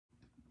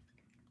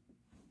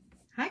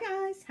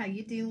guys, how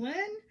you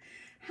doing?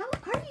 How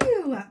are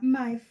you,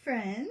 my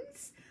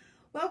friends?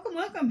 Welcome,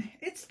 welcome.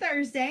 It's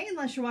Thursday,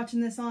 unless you're watching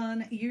this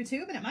on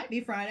YouTube, and it might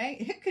be Friday.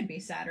 It could be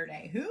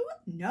Saturday. Who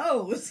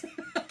knows?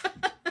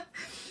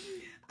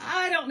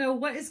 I don't know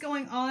what is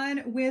going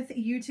on with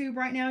YouTube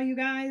right now, you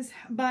guys,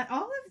 but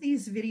all of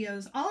these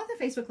videos, all of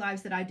the Facebook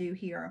Lives that I do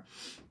here,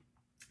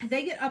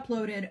 they get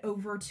uploaded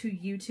over to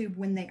YouTube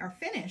when they are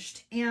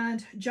finished.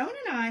 And Joan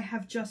and I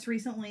have just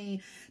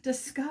recently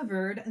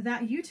discovered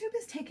that YouTube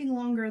is taking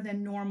longer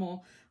than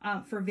normal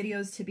for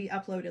videos to be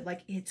uploaded.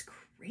 Like, it's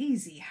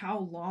crazy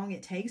how long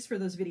it takes for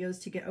those videos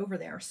to get over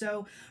there.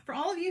 So for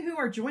all of you who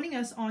are joining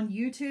us on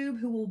YouTube,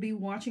 who will be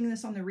watching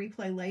this on the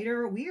replay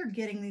later, we are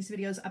getting these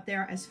videos up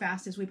there as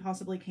fast as we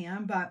possibly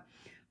can. But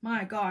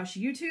my gosh,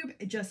 YouTube,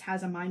 it just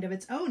has a mind of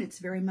its own. It's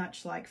very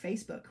much like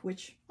Facebook,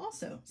 which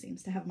also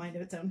seems to have a mind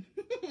of its own.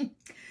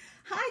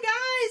 Hi,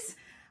 guys.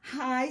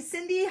 Hi,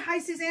 Cindy. Hi,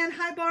 Suzanne.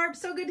 Hi, Barb.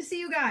 So good to see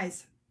you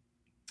guys.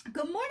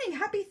 Good morning.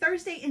 Happy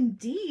Thursday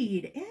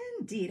indeed.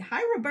 Indeed.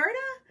 Hi, Roberta.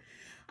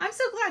 I'm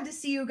so glad to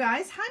see you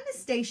guys. Hi,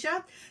 Miss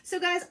Stacia. So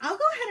guys, I'll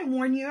go ahead and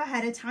warn you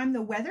ahead of time.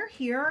 The weather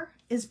here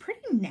is pretty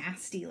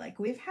nasty. Like,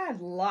 we've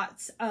had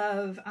lots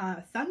of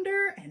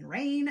thunder and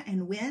rain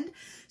and wind.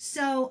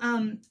 So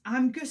I'm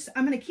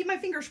going to keep my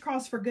fingers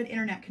crossed for good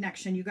internet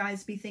connection. You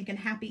guys be thinking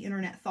happy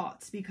internet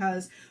thoughts,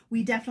 because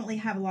we definitely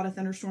have a lot of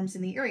thunderstorms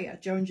in the area.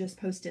 Joan just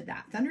posted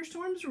that.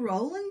 Thunderstorms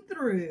rolling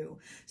through.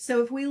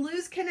 So if we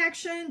lose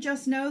connection,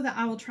 just know that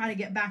I will try to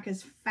get back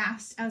as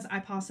fast as I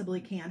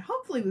possibly can.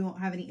 Hopefully we won't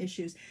have any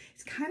issues.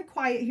 It's kind of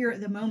quiet here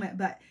at the moment,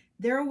 but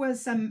there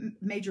was some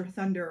major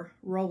thunder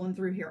rolling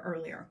through here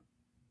earlier.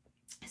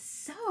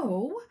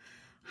 So,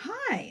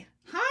 hi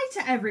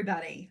to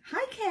everybody.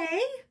 Hi,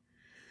 Kay.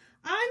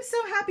 I'm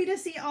so happy to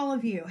see all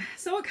of you.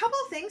 So a couple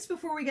of things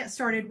before we get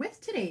started with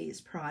today's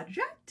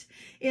project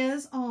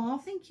is,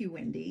 thank you,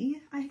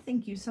 Wendy. I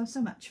thank you so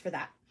much for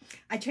that.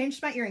 I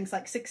changed my earrings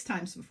like 6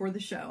 times before the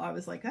show. I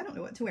was like, I don't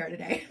know what to wear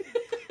today.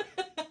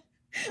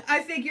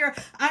 I figure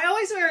I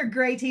always wear a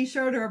gray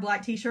t-shirt or a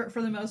black t-shirt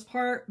for the most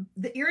part.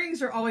 The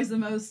earrings are always the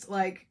most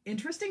like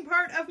interesting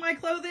part of my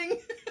clothing.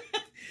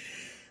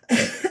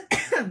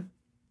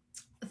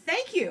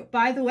 Thank you,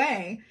 by the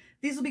way.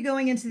 These will be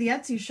going into the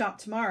Etsy shop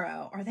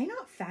tomorrow. Are they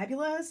not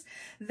fabulous?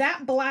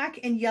 That black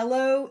and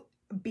yellow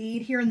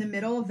bead here in the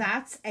middle,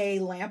 that's a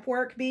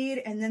lampwork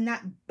bead. And then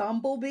that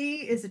bumblebee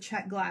is a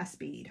check glass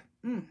bead.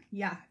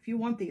 Yeah, if you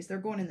want these, they're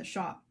going in the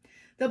shop.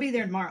 They'll be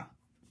there tomorrow.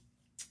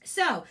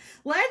 So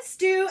let's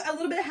do a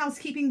little bit of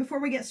housekeeping before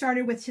we get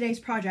started with today's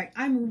project.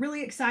 I'm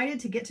really excited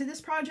to get to this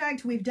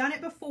project. We've done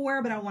it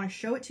before, but I want to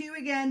show it to you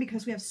again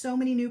because we have so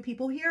many new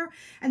people here.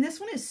 And this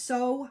one is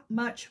so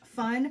much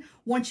fun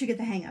once you get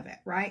the hang of it,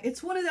 right?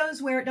 It's one of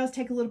those where it does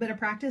take a little bit of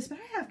practice, but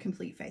I have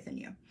complete faith in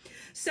you.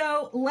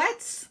 So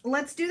let's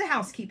do the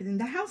housekeeping.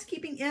 The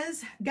housekeeping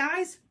is,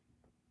 guys,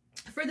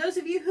 for those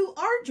of you who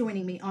are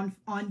joining me on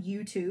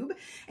YouTube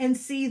and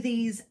see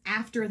these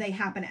after they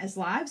happen as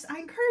lives, I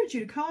encourage you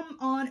to come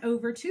on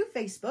over to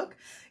Facebook,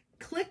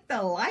 click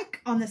the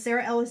like on the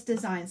Sara Ellis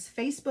Designs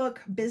Facebook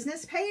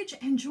business page,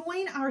 and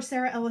join our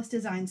Sara Ellis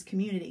Designs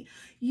community.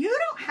 You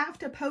don't have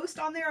to post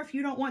on there if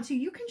you don't want to.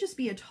 You can just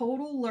be a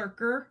total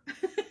lurker.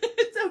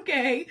 It's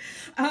okay.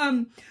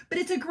 But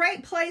it's a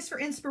great place for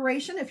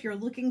inspiration if you're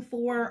looking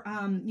for,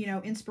 you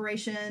know,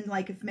 inspiration.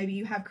 Like if maybe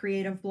you have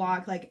creative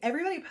block, like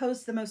everybody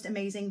posts the most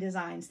amazing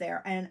designs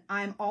there. And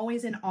I'm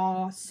always in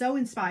awe, so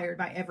inspired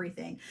by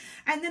everything.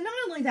 And then not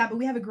only that, but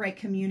we have a great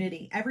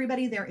community.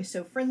 Everybody there is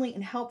so friendly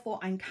and helpful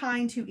and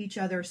kind to each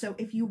other. So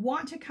if you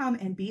want to come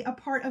and be a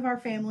part of our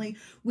family,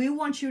 we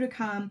want you to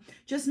come.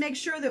 Just make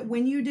sure that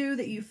when you do,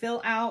 that you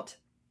fill out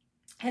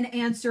and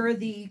answer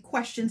the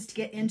questions to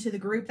get into the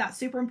group. That's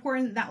super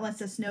important. That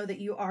lets us know that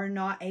you are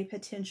not a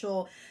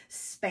potential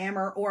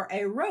spammer or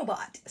a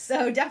robot.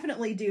 So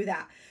definitely do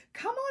that.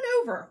 Come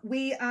on over.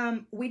 We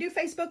do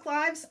Facebook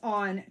Lives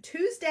on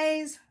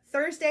Tuesdays,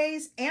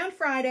 Thursdays, and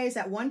Fridays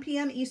at 1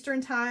 p.m. Eastern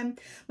time.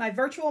 My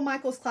virtual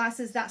Michael's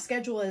classes, that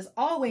schedule is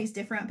always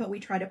different, but we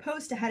try to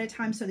post ahead of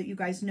time so that you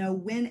guys know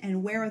when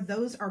and where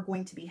those are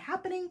going to be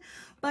happening.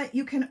 But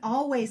you can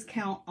always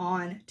count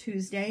on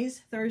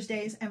Tuesdays,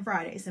 Thursdays, and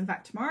Fridays. In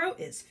fact, tomorrow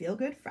is Feel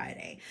Good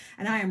Friday,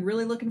 and I am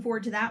really looking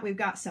forward to that. We've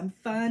got some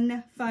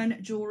fun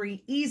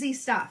jewelry, easy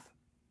stuff.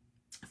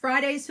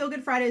 Fridays, Feel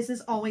Good Fridays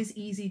is always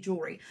easy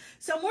jewelry.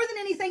 So more than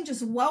anything,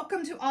 just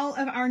welcome to all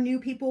of our new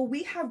people.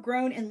 We have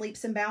grown in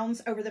leaps and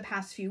bounds over the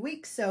past few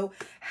weeks. So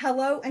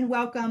hello and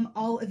welcome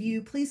all of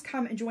you. Please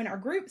come and join our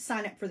group.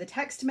 Sign up for the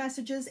text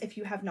messages if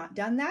you have not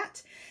done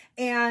that.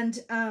 And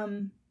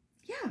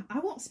yeah, I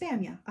won't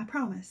spam you. I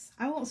promise.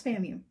 I won't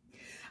spam you.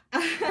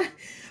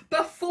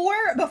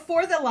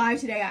 Before the live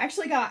today, I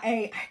actually got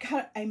a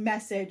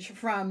message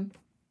from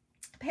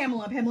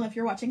Pamela. Pamela, if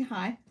you're watching,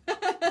 hi.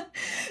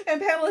 And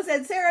Pamela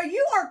said, Sara,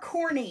 you are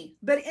corny,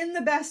 but in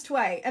the best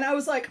way. And I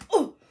was like,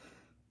 oh,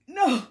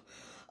 no,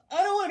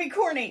 I don't want to be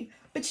corny.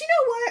 But you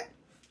know what?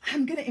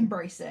 I'm going to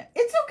embrace it.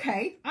 It's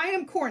okay. I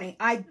am corny.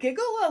 I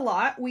giggle a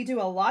lot. We do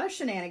a lot of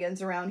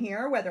shenanigans around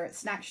here, whether it's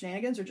snack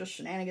shenanigans or just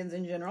shenanigans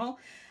in general.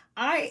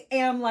 I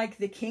am like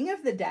the king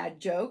of the dad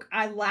joke.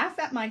 I laugh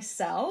at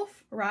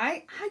myself,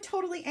 right? I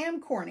totally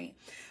am corny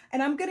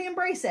and I'm going to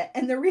embrace it.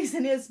 And the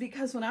reason is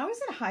because when I was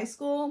in high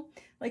school,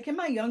 like in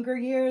my younger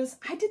years,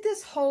 I did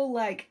this whole,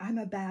 like, I'm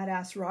a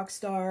badass rock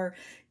star,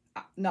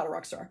 not a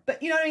rock star,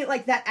 but you know what I mean?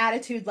 Like that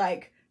attitude,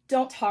 like,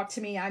 don't talk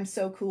to me, I'm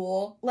so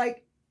cool.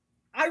 Like,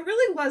 I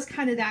really was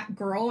kind of that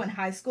girl in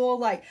high school.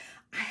 Like,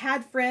 I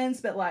had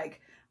friends, but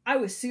like, I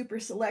was super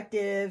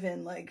selective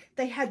and like,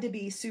 they had to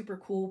be super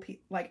cool.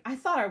 Like, I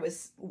thought I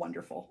was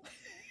wonderful.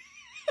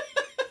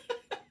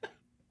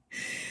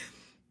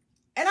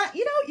 And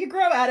you know, you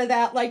grow out of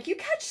that. Like, you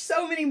catch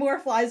so many more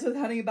flies with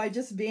honey by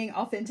just being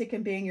authentic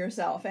and being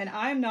yourself. And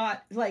I'm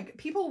not, like,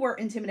 people were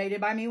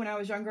intimidated by me when I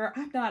was younger.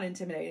 I'm not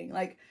intimidating.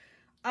 Like,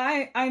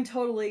 I'm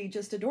totally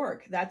just a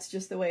dork. That's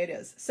just the way it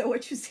is. So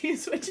what you see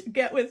is what you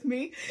get with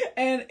me.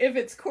 And if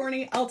it's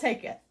corny, I'll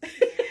take it.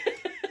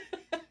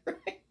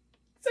 Right?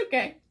 It's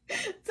okay.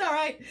 It's all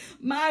right.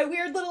 My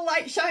weird little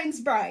light shines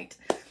bright.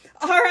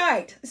 All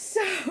right.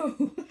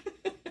 So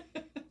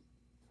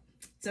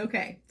it's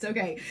okay. It's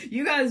okay.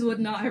 You guys would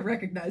not have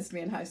recognized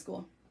me in high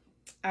school.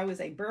 I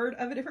was a bird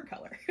of a different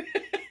color.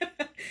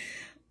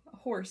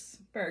 Horse,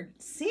 bird.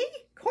 See?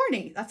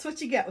 Corny. That's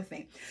what you get with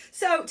me.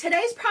 So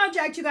today's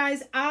project, you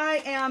guys,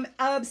 I am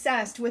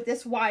obsessed with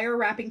this wire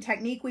wrapping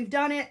technique. We've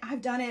done it.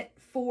 I've done it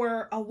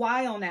for a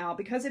while now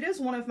because it is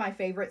one of my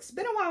favorites. It's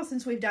been a while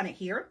since we've done it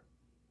here.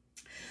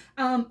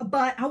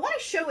 But I want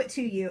to show it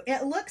to you.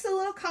 It looks a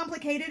little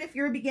complicated if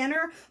you're a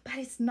beginner, but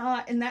it's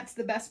not. And that's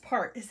the best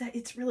part, is that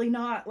it's really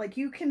not. Like,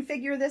 you can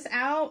figure this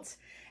out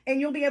and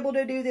you'll be able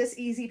to do this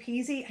easy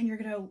peasy, and you're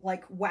going to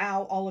like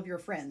wow all of your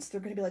friends. They're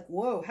going to be like,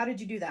 whoa, how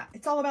did you do that?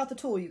 It's all about the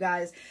tool, you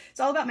guys. It's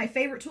all about my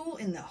favorite tool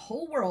in the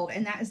whole world.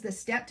 And that is the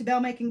stepped bell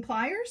making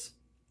pliers.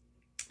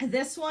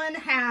 This one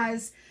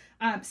has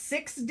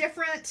 6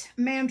 different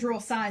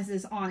mandrel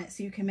sizes on it.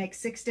 So you can make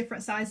 6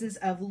 different sizes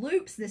of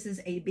loops. This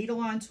is a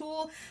Beadalon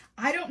tool.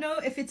 I don't know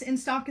if it's in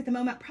stock at the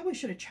moment. Probably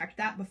should have checked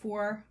that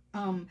before.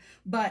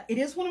 But it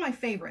is one of my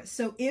favorites.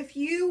 So if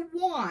you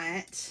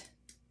want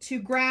to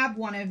grab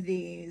one of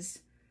these,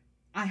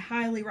 I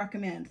highly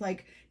recommend.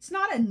 Like, it's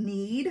not a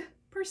need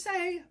per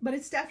se, but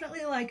it's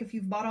definitely like, if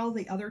you've bought all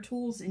the other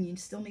tools and you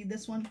still need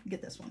this one,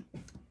 get this one.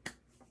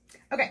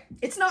 Okay,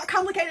 it's not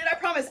complicated, I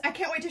promise. I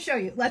can't wait to show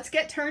you. Let's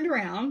get turned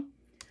around.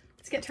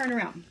 Let's get turned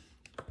around.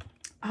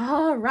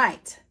 All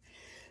right.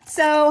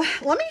 So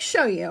let me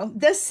show you.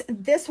 This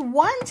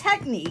one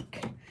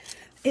technique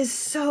is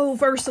so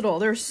versatile.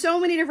 There's so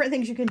many different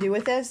things you can do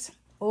with this.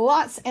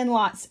 Lots and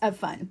lots of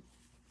fun.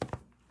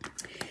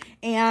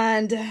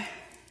 And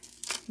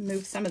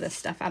move some of this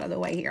stuff out of the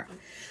way here.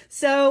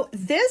 So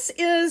this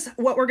is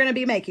what we're going to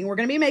be making. We're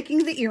going to be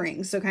making the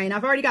earrings, okay? And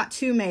I've already got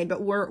 2 made,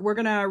 but we're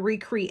going to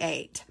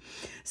recreate.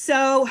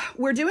 So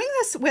we're doing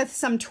this with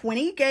some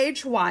 20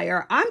 gauge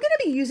wire. I'm going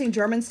to be using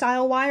German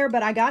style wire,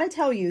 but I got to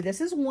tell you,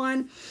 this is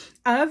one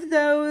of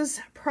those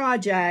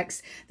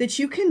projects that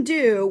you can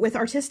do with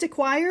artistic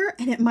wire,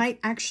 and it might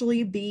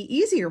actually be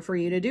easier for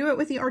you to do it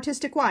with the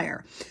artistic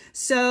wire.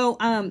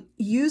 So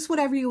use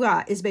whatever you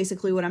got is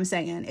basically what I'm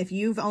saying. If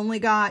you've only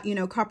got, you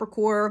know, copper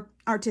core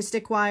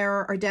artistic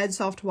wire or dead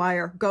soft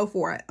wire, go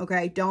for it.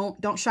 Okay.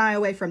 Don't shy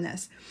away from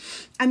this.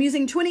 I'm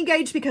using 20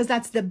 gauge because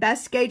that's the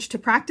best gauge to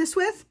practice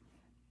with.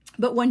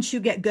 But once you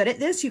get good at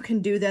this, you can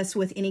do this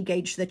with any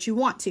gauge that you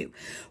want to.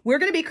 We're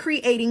going to be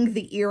creating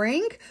the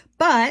earring,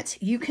 but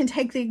you can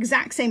take the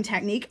exact same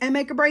technique and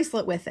make a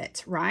bracelet with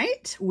it,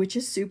 right? Which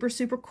is super,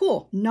 super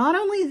cool. Not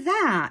only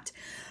that,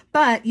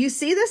 but you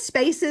see the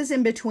spaces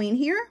in between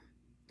here?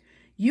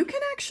 You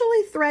can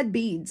actually thread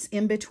beads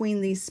in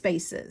between these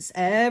spaces.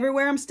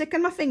 Everywhere I'm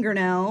sticking my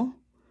fingernail,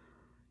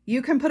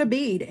 you can put a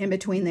bead in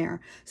between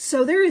there.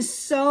 So there is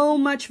so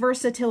much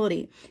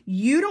versatility.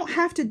 You don't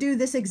have to do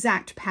this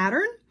exact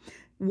pattern.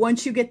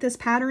 Once you get this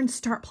pattern,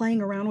 start playing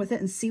around with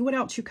it and see what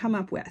else you come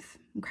up with,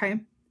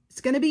 okay?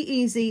 It's going to be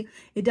easy.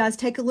 It does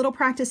take a little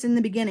practice in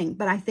the beginning,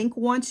 but I think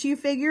once you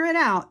figure it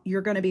out,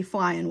 you're going to be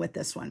flying with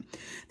this one.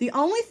 The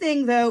only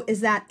thing, though,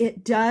 is that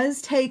it does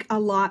take a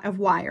lot of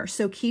wire.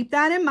 So keep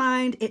that in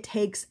mind. It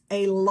takes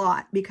a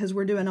lot because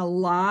we're doing a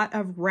lot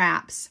of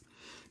wraps,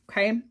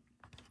 okay?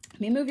 Let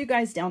me move you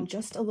guys down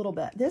just a little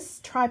bit.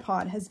 This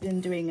tripod has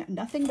been doing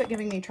nothing but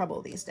giving me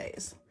trouble these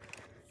days.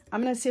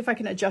 I'm going to see if I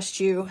can adjust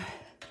you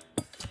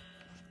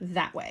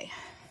that way.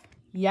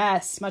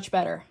 Yes, much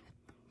better.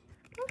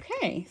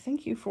 Okay,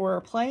 thank you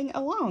for playing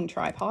along,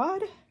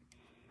 tripod.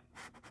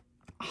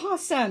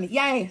 Awesome,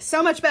 yay,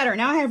 so much better.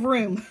 Now I have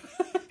room.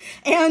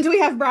 And we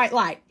have bright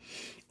light.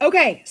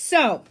 Okay,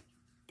 so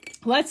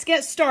let's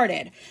get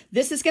started.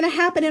 This is going to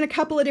happen in a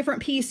couple of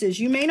different pieces.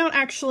 You may not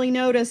actually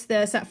notice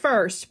this at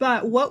first,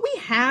 but what we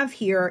have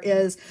here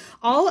is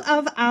all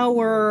of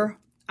our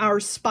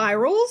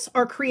spirals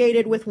are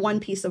created with one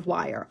piece of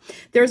wire.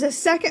 There's a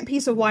second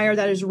piece of wire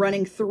that is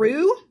running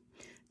through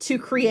to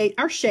create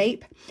our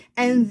shape.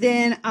 And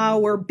then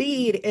our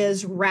bead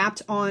is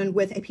wrapped on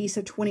with a piece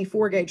of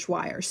 24 gauge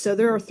wire. So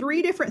there are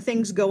 3 different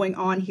things going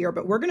on here,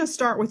 but we're going to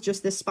start with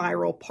just this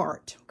spiral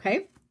part.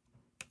 Okay.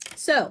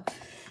 So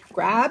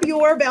grab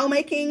your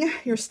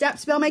your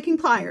stepped bell making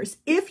pliers.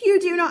 If you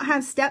do not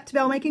have stepped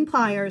bell making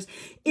pliers,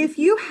 if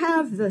you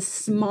have the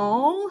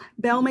small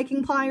bell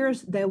making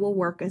pliers, they will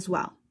work as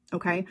well.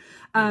 Okay.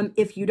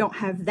 If you don't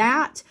have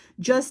that,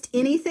 just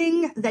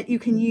anything that you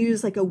can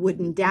use, like a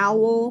wooden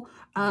dowel,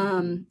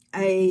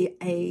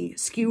 a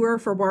skewer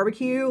for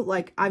barbecue.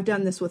 Like I've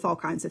done this with all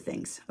kinds of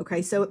things.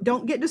 Okay. So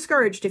don't get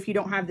discouraged if you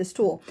don't have this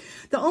tool.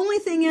 The only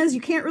thing is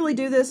you can't really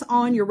do this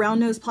on your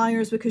round nose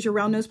pliers because your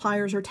round nose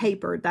pliers are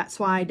tapered. That's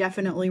why I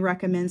definitely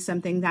recommend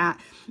something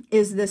that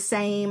is the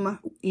same,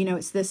 you know,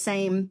 it's the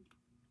same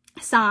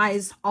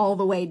size all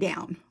the way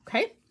down.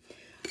 Okay.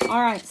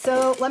 All right,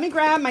 so let me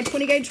grab my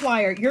 20 gauge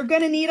wire. You're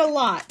going to need a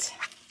lot.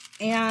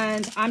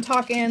 And I'm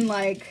talking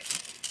like,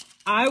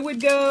 I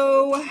would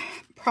go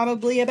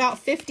probably about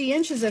 50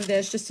 inches of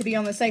this just to be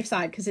on the safe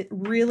side because it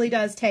really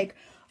does take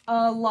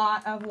a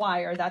lot of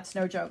wire. That's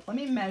no joke. Let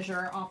me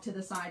measure off to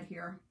the side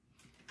here.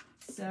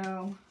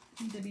 So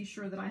I need to be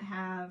sure that I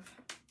have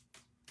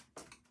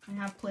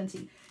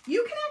plenty.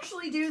 You can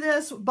actually do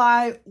this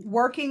by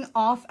working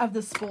off of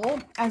the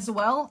spool as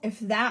well, if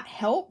that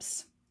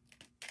helps.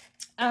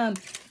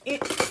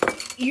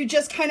 You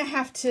just kind of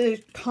have to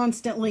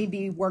constantly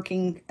be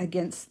working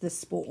against the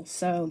spool.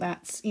 So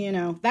that's, you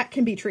know, that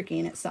can be tricky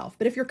in itself.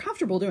 But if you're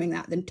comfortable doing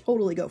that, then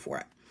totally go for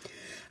it.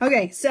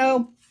 Okay,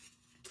 so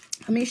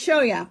let me show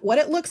you what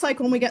it looks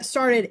like when we get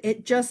started.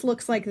 It just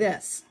looks like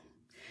this.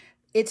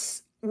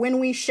 It's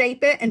when we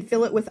shape it and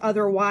fill it with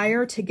other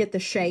wire to get the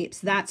shapes.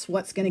 That's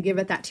what's going to give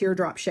it that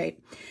teardrop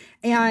shape.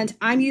 And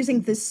I'm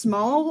using this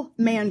small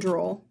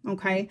mandrel,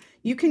 okay?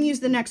 You can use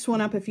the next one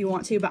up if you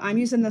want to, but I'm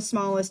using the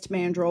smallest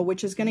mandrel,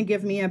 which is going to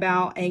give me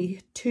about a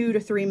 2 to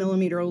 3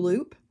 millimeter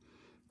loop,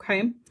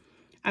 okay?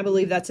 I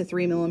believe that's a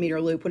 3 millimeter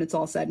loop when it's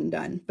all said and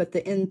done, but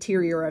the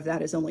interior of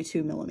that is only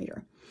 2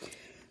 millimeter.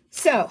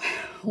 So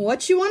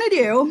what you want to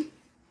do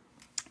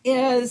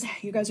is,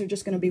 you guys are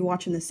just going to be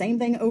watching the same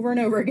thing over and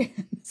over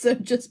again, so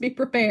just be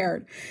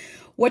prepared.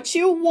 What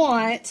you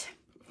want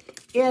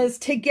is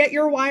to get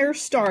your wire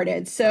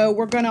started. So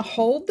we're going to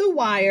hold the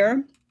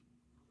wire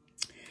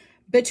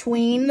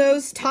between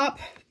those top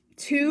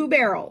two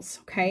barrels,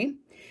 okay?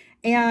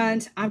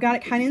 And I've got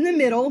it kind of in the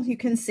middle. You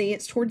can see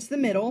it's towards the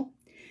middle.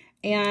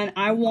 And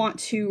I want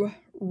to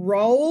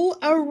roll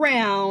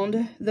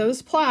around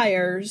those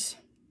pliers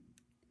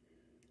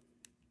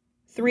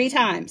 3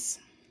 times.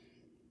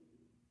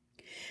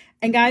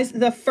 And guys,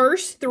 the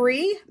first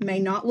 3 may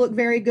not look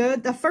very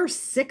good. The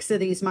first 6 of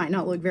these might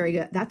not look very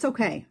good. That's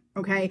okay.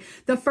 Okay.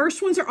 The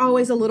first ones are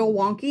always a little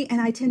wonky and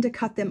I tend to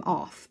cut them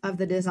off of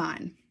the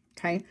design.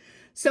 Okay.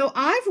 So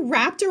I've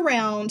wrapped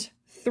around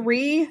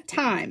 3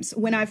 times.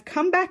 When I've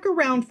come back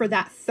around for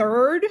that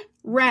third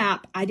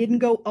wrap, I didn't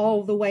go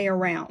all the way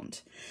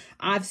around.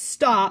 I've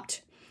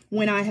stopped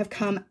when I have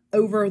come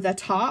over the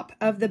top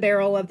of the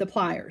barrel of the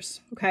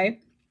pliers. Okay.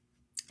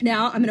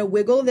 Now I'm going to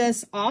wiggle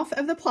this off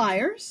of the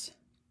pliers.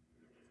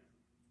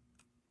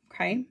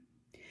 Okay.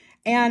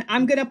 And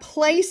I'm going to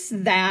place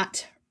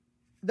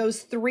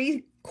those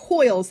 3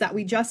 coils that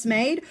we just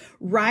made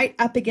right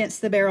up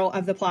against the barrel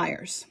of the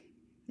pliers.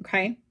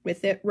 Okay.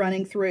 With it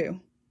running through.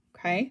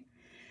 Okay.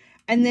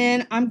 And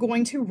then I'm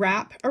going to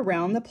wrap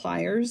around the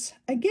pliers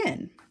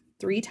again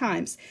 3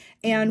 times.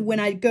 And when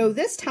I go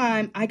this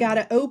time, I got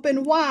to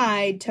open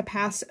wide to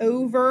pass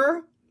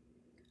over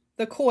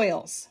the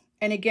coils.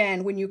 And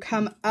again, when you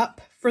come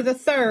up for the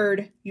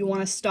third, you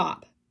want to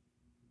stop.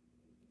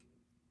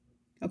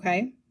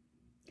 Okay.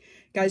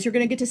 Guys, you're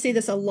going to get to see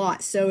this a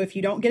lot. So if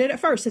you don't get it at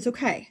first, it's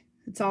okay.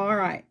 It's all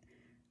right.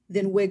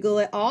 Then wiggle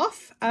it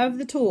off of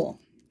the tool.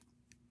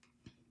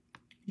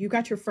 You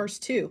got your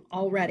first 2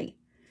 already.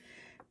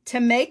 To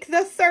make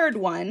the third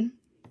one,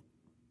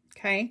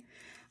 okay,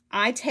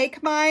 I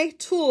take my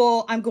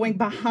tool, I'm going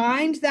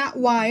behind that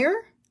wire,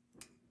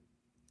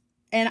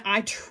 and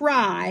I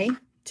try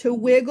to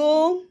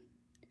wiggle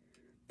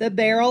the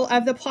barrel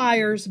of the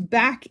pliers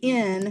back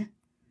in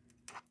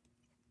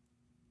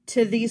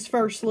to these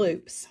first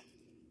loops.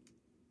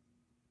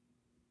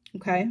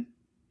 Okay.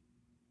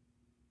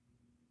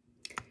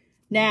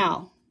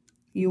 Now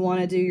you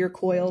want to do your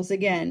coils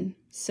again.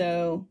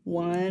 So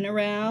 1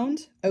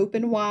 around,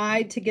 open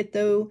wide to get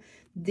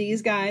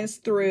these guys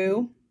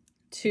through,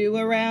 2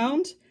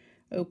 around,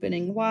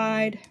 opening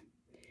wide,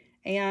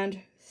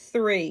 and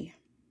 3.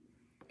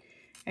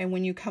 And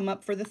when you come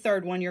up for the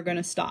third one, you're going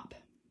to stop.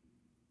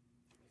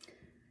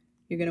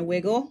 You're going to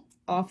wiggle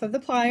off of the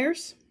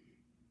pliers.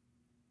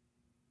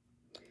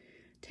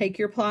 Take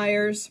your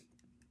pliers,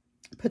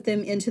 put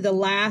them into the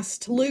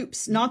last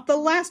loops, not the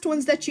last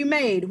ones that you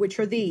made, which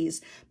are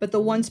these, but the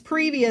ones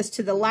previous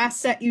to the last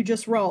set you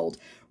just rolled.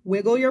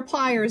 Wiggle your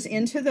pliers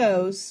into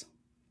those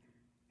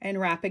and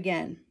wrap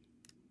again.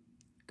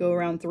 Go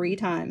around 3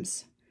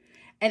 times.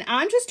 And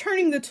I'm just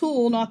turning the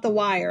tool, not the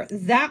wire.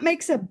 That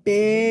makes a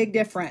big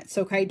difference,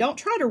 okay? Don't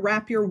try to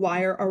wrap your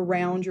wire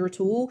around your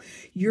tool.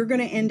 You're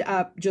going to end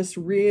up just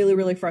really,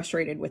 really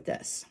frustrated with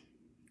this,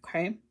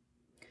 okay? I'm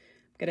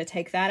going to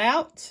take that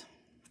out.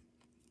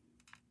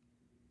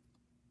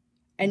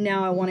 And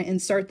now I want to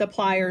insert the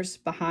pliers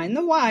behind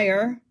the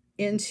wire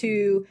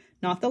into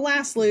not the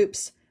last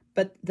loops,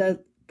 but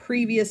the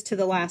previous to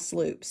the last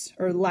loops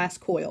or last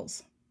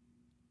coils.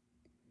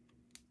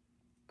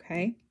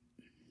 Okay.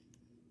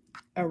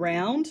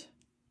 Around.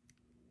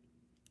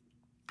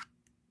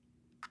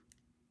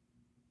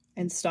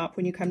 And stop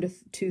when you come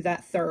to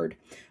that third.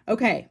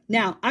 Okay,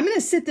 now I'm going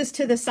to sit this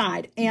to the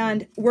side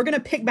and we're going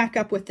to pick back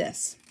up with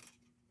this.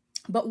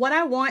 But what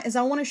I want is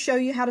I want to show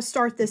you how to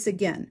start this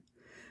again.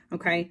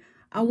 Okay,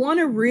 I want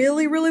to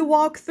really, really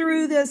walk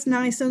through this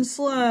nice and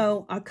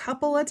slow a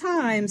couple of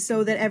times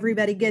so that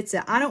everybody gets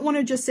it. I don't want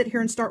to just sit here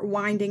and start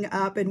winding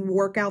up and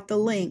work out the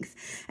length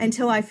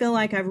until I feel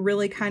like I've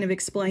really kind of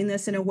explained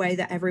this in a way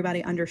that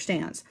everybody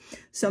understands.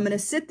 So I'm going to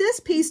sit this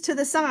piece to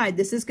the side.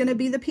 This is going to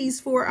be the piece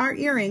for our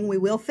earring. We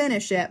will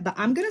finish it, but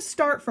I'm going to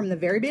start from the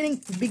very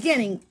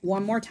beginning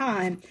one more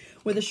time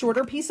with a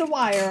shorter piece of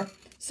wire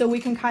so we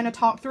can kind of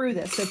talk through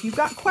this. So if you've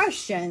got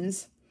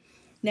questions,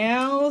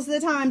 now's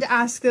the time to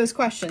ask those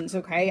questions,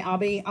 okay? I'll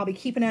be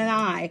keeping an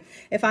eye.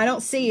 If I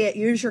don't see it,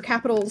 use your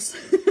capitals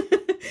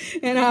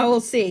and I will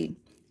see.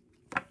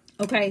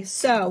 Okay,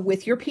 so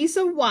with your piece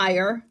of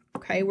wire,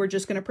 okay, we're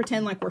just going to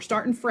pretend like we're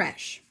starting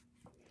fresh.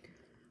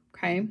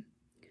 Okay.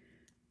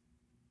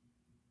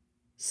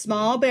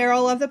 Small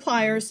barrel of the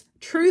pliers.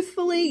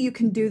 Truthfully, you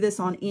can do this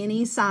on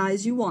any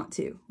size you want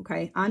to,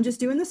 okay? I'm just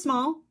doing the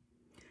small.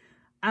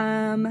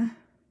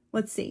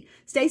 Let's see.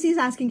 Stacy's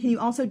asking, can you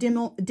also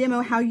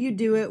demo how you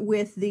do it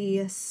with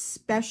the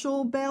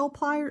special bell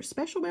pliers?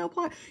 Special bell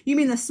pliers? You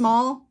mean the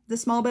small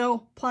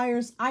bell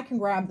pliers? I can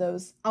grab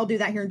those. I'll do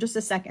that here in just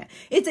a second.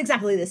 It's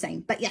exactly the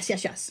same, but yes,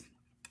 yes, yes.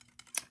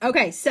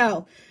 Okay,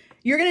 so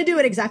you're going to do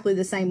it exactly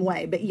the same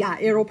way, but yeah,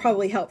 it'll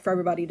probably help for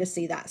everybody to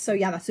see that. So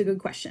yeah, that's a good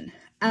question.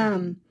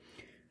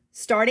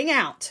 Starting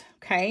out,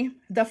 okay,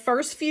 the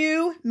first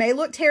few may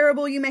look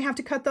terrible. You may have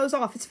to cut those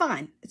off. It's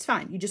fine. It's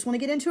fine. You just want to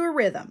get into a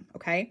rhythm,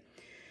 okay?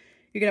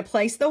 You're going to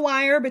place the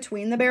wire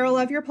between the barrel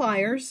of your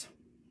pliers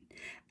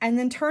and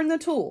then turn the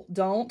tool.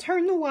 Don't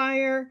turn the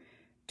wire.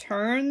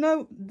 Turn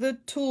the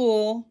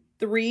tool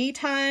 3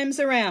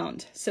 times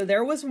around. So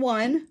there was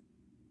 1.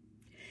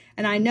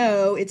 And I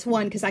know it's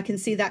 1 because I can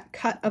see that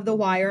cut of the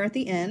wire at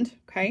the end.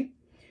 Okay.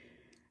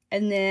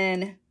 And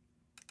then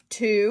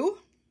 2.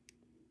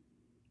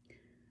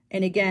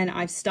 And again,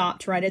 I've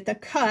stopped right at the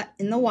cut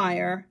in the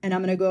wire and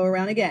I'm going to go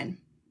around again.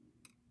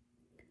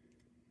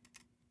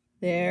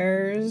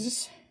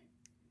 There's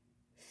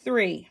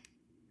 3.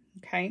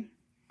 Okay.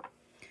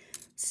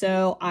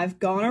 So I've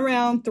gone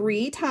around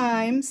 3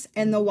 times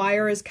and the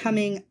wire is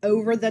coming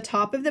over the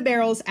top of the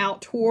barrels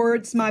out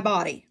towards my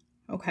body.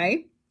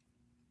 Okay.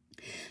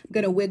 I'm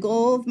going to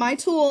wiggle my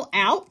tool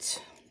out.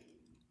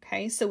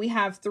 Okay. So we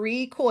have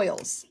 3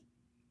 coils.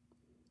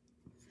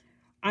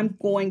 I'm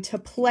going to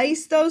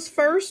place those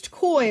first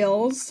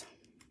coils.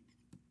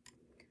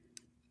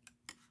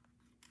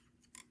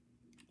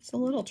 It's a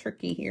little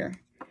tricky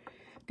here.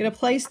 I'm going to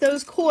place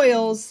those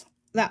coils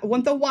that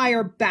want the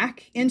wire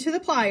back into the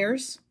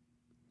pliers.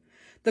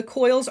 The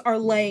coils are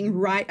laying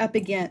right up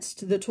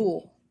against the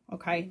tool.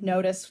 Okay,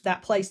 notice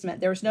that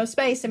placement. There's no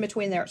space in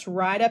between there. It's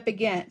right up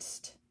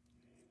against.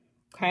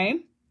 Okay,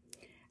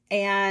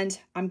 and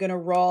I'm going to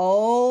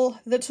roll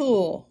the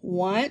tool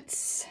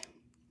once.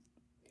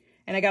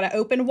 And I got to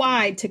open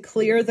wide to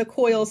clear the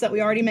coils that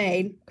we already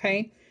made.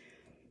 Okay,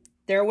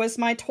 there was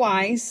my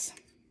twice.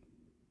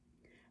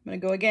 I'm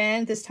going to go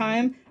again. This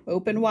time,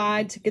 open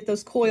wide to get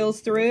those coils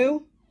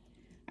through.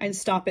 And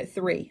stop at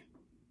 3.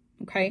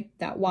 Okay,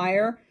 that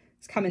wire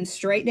is coming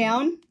straight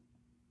down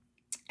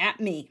at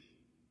me.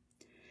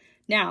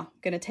 Now, I'm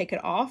going to take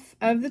it off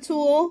of the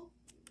tool.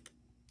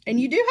 And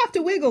you do have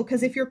to wiggle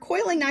because if you're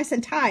coiling nice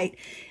and tight,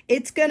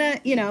 it's gonna,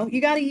 you know,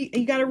 you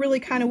gotta really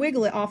kind of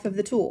wiggle it off of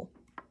the tool.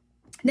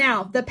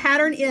 Now, the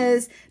pattern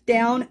is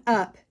down,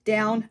 up,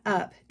 down,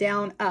 up,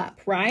 down,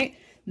 up, right?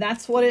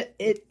 That's what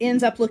it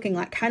ends up looking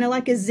like, kind of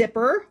like a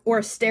zipper or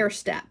a stair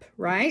step,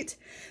 right?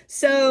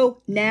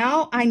 So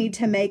now I need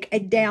to make a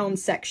down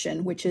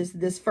section, which is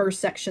this first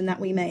section that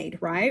we made,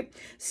 right?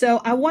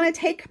 So I want to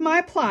take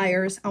my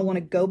pliers, I want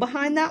to go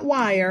behind that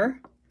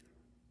wire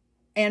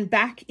and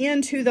back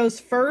into those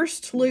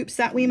first loops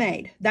that we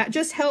made. That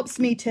just helps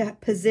me to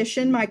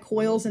position my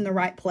coils in the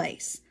right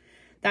place.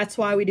 That's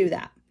why we do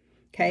that.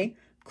 Okay,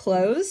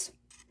 close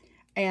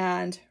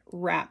and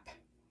wrap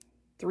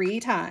 3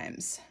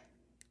 times.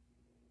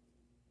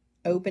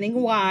 Opening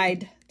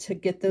wide to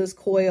get those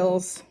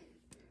coils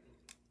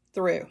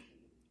through.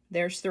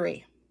 There's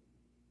 3.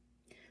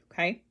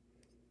 Okay.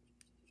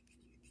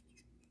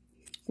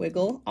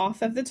 Wiggle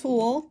off of the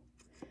tool.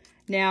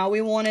 Now we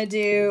want to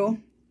do,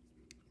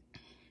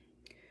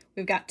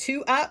 we've got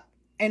 2 up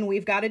and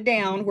we've got a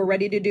down. We're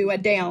ready to do a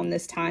down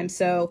this time.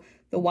 So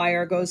the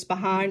wire goes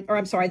behind, or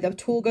I'm sorry, the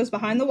tool goes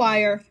behind the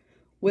wire.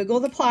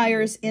 Wiggle the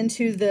pliers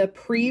into the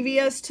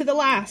previous to the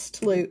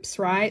last loops,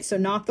 right? So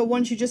not the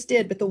ones you just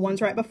did, but the ones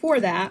right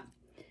before that.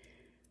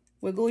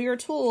 Wiggle your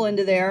tool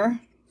into there.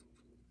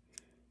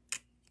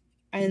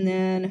 And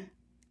then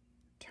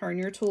turn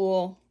your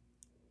tool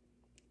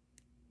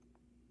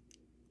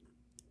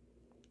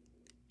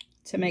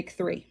to make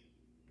 3.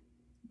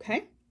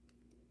 Okay.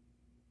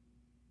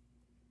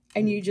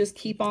 And you just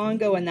keep on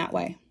going that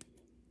way.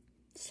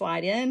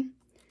 Slide in,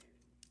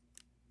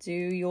 do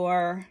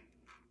your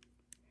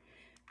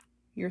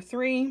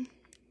 3,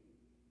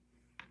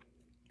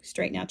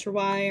 straighten out your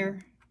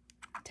wire,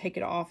 take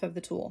it off of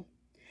the tool.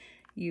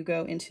 You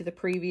go into the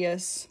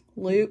previous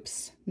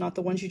loops, not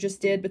the ones you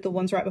just did, but the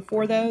ones right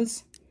before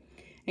those,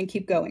 and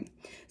keep going.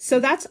 So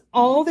that's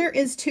all there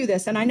is to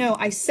this. And I know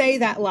I say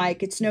that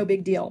like it's no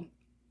big deal.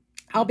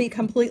 I'll be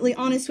completely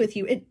honest with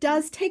you. It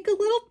does take a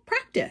little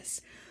practice,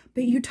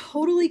 but you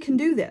totally can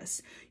do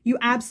this. You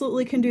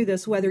absolutely can do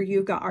this, whether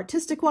you've got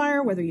artistic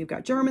wire, whether you've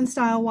got German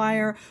style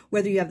wire,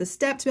 whether you have the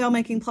stepped bell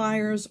making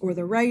pliers or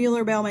the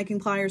regular bell making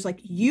pliers. Like,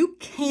 you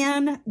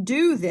can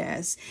do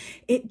this.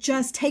 It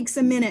just takes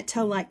a minute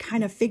to like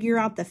kind of figure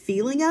out the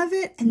feeling of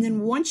it. And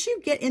then once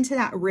you get into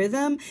that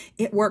rhythm,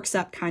 it works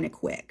up kind of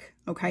quick.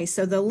 Okay,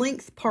 so the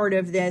length part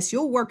of this,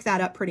 you'll work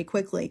that up pretty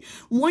quickly.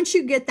 Once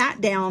you get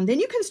that down, then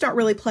you can start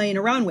really playing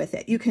around with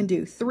it. You can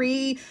do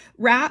 3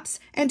 wraps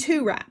and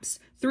 2 wraps,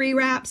 3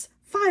 wraps,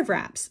 5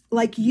 wraps.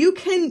 Like, you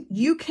can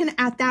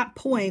at that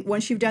point,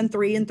 once you've done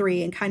 3 and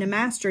 3 and kind of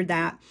mastered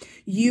that,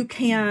 you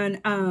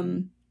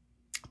can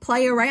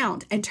play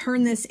around and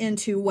turn this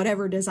into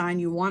whatever design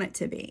you want it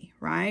to be,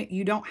 right?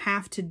 You don't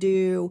have to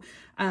do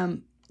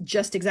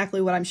just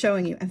exactly what I'm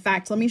showing you. In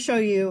fact, let me show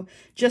you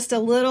just a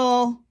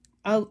little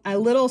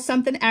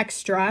something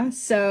extra.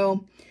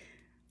 So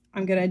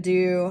I'm going to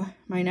do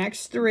my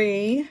next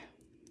 3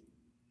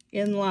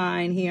 in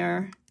line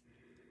here.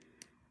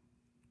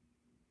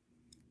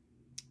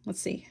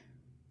 Let's see.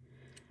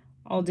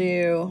 I'll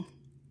do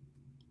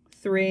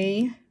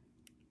 3.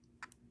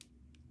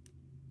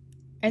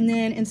 And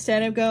then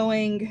instead of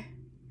going,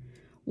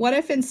 what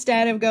if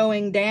instead of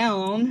going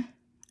down,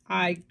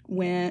 I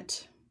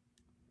went,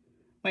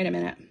 wait a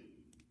minute.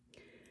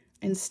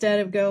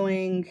 Instead of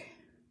going,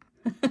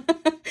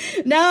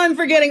 now I'm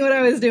forgetting what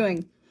I was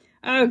doing.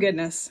 Oh,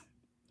 goodness.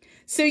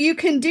 So you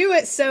can do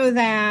it so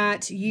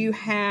that you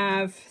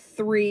have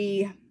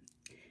 3,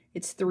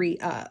 it's 3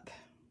 up.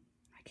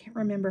 I can't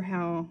remember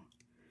how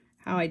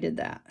I did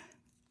that.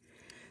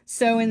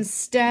 So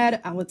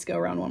instead, let's go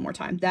around one more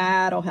time.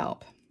 That'll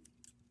help.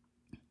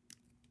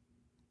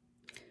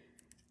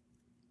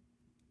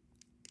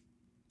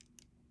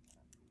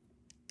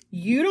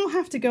 You don't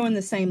have to go in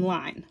the same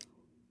line,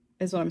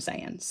 is what I'm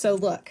saying. So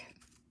look.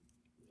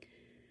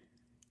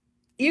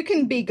 You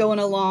can be going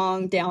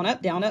along down,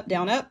 up, down, up,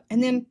 down, up,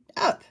 and then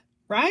up,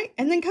 right?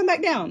 And then come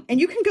back down. And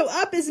you can go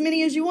up as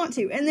many as you want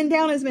to, and then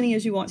down as many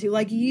as you want to.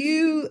 Like,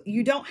 you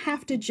don't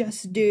have to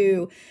just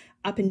do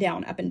up and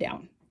down, up and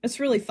down. It's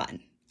really fun.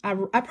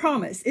 I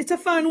promise. It's a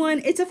fun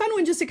one. It's a fun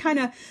one just to kind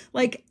of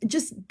like,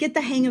 just get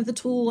the hang of the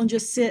tool and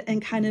just sit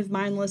and kind of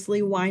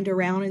mindlessly wind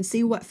around and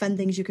see what fun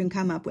things you can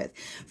come up with.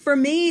 For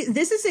me,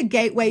 this is a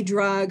gateway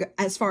drug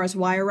as far as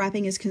wire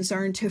wrapping is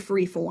concerned to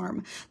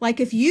freeform.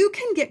 Like, if you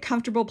can get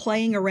comfortable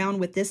playing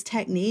around with this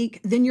technique,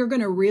 then you're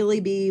going to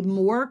really be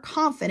more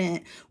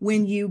confident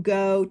when you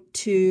go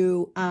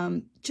to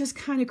just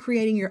kind of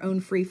creating your own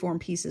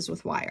freeform pieces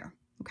with wire.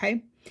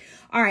 Okay.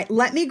 All right,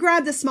 let me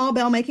grab the small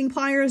bell making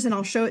pliers and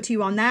I'll show it to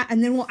you on that,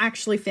 and then we'll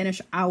actually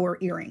finish our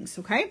earrings,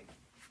 okay?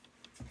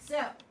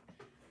 So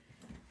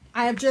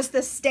I have just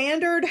the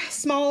standard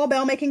small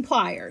bell making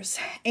pliers,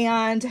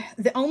 and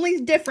the only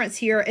difference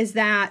here is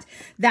that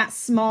that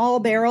small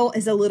barrel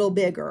is a little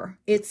bigger.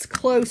 It's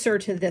closer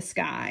to this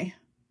guy,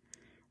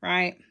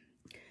 right?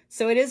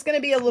 So it is going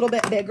to be a little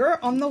bit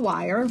bigger on the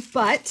wire,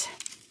 but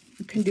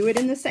you can do it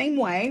in the same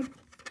way.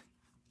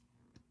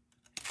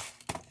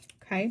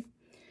 Okay.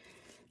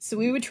 So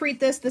we would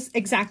treat this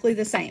exactly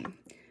the same.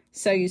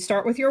 So you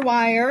start with your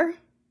wire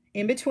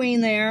in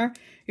between there.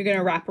 You're going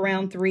to wrap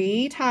around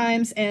 3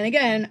 times. And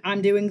again,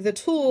 I'm doing the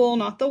tool,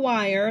 not the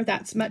wire.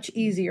 That's much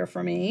easier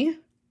for me.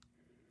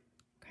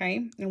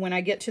 Okay. And when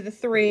I get to the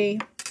 3,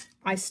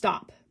 I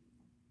stop.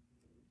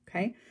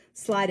 Okay.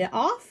 Slide it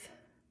off.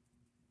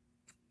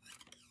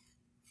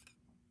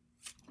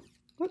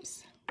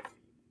 Whoops.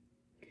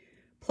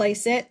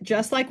 Place it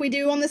just like we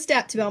do on the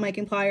stepped bell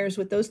making pliers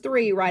with those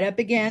 3 right up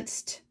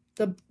against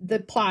the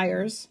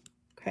pliers,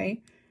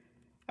 okay,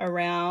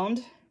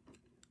 around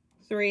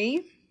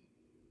 3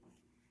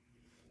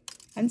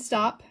 and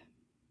stop.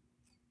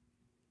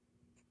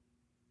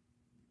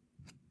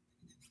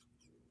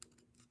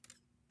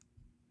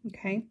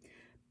 Okay,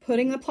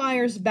 putting the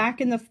pliers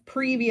back in the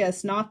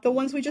previous, not the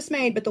ones we just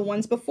made, but the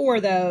ones before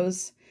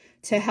those,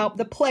 to help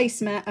the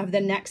placement of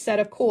the next set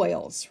of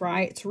coils,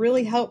 right? It's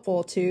really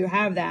helpful to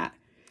have that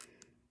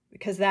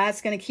because that's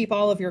going to keep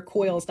all of your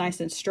coils nice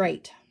and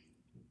straight.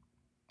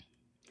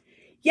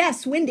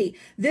 Yes, Wendy,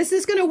 this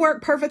is going to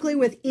work perfectly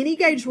with any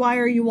gauge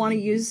wire you want to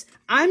use.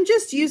 I'm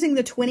just using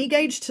the 20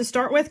 gauge to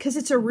start with because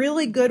it's a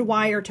really good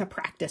wire to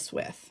practice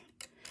with.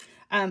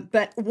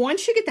 But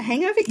once you get the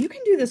hang of it, you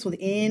can do this with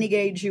any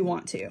gauge you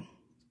want to.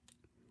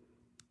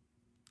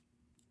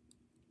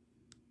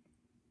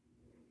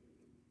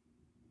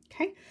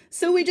 Okay,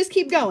 So we just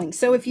keep going.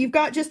 So if you've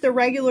got just the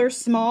regular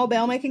small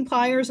bell making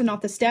pliers and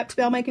not the stepped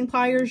bell making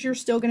pliers, you're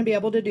still going to be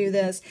able to do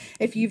this.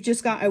 If you've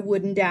just got a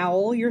wooden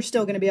dowel, you're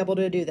still going to be able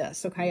to do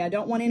this. Okay. I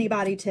don't want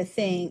anybody to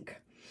think,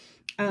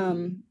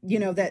 you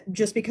know, that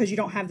just because you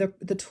don't have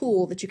the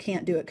tool that you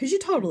can't do it, because you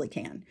totally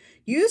can.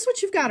 Use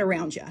what you've got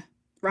around you,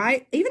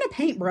 right? Even a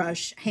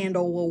paintbrush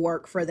handle will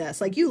work for this.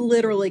 Like, you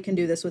literally can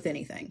do this with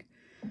anything.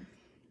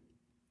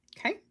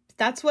 Okay.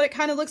 That's what it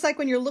kind of looks like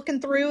when you're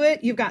looking through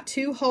it. You've got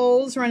two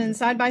holes running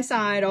side by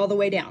side all the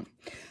way down.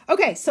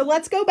 Okay, so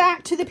let's go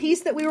back to the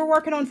piece that we were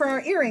working on for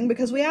our earring,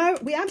 because we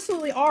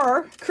absolutely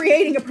are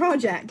creating a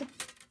project.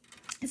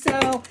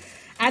 So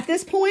at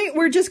this point,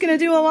 we're just going to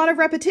do a lot of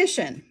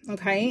repetition,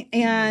 okay?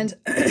 And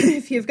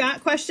if you've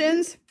got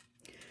questions,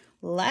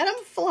 let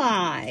them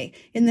fly.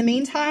 In the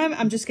meantime,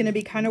 I'm just going to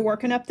be kind of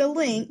working up the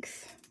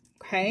length,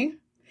 okay?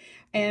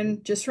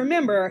 And just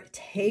remember, it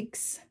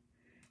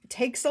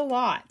takes a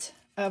lot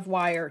of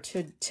wire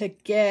to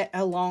get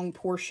a long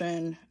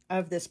portion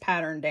of this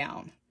pattern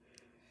down.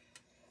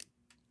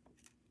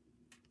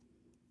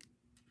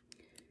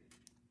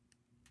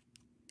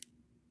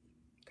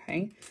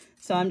 Okay,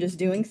 so I'm just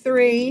doing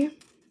 3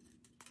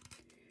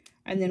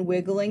 and then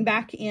wiggling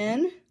back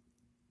in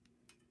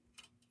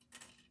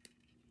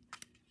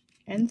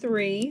and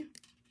 3.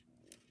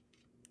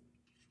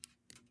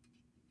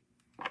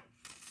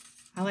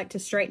 I like to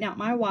straighten out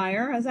my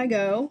wire as I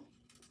go.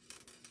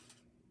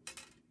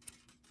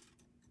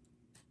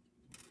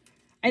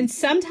 And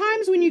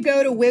sometimes when you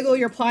go to wiggle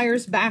your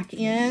pliers back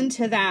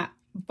into that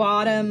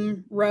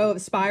bottom row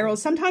of spirals,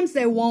 sometimes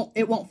it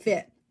won't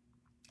fit.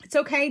 It's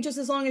okay, just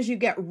as long as you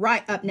get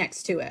right up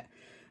next to it.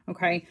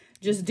 Okay,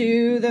 just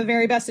do the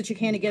very best that you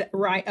can to get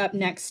right up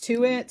next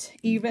to it,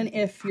 even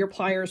if your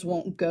pliers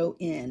won't go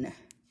in.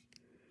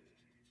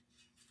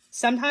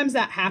 Sometimes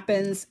that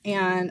happens,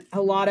 and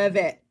a lot of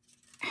it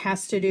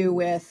has to do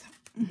with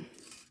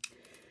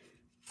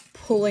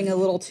pulling a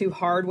little too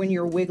hard when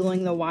you're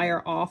wiggling the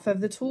wire off of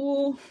the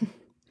tool.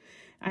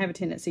 I have a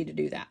tendency to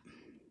do that.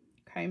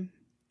 Okay.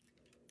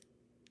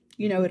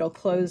 You know, it'll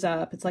close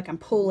up. It's like I'm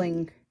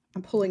pulling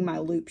my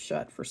loop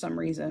shut for some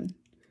reason.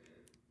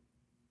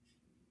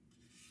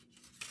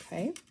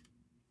 Okay.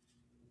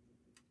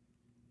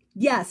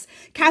 Yes,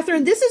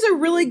 Catherine, this is a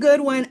really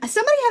good one.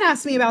 Somebody had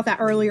asked me about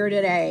that earlier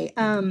today.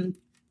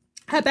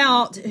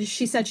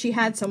 She said she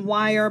had some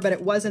wire, but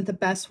it wasn't the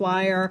best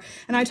wire.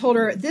 And I told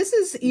her, this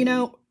is, you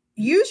know,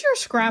 use your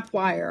scrap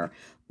wire.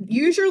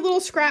 Use your little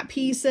scrap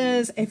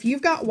pieces. If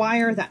you've got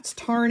wire that's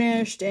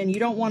tarnished and you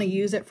don't want to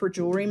use it for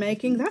jewelry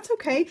making, that's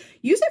okay.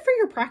 Use it for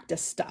your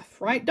practice stuff,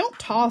 right? Don't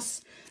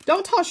toss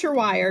your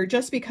wire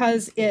just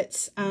because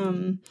it's,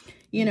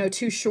 you know,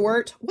 too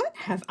short. What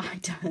have I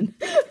done?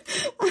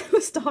 I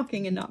was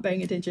talking and not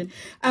paying attention.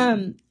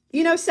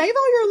 You know, save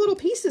all your little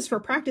pieces for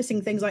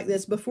practicing things like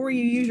this before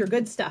you use your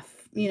good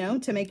stuff, you know,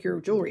 to make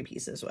your jewelry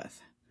pieces with.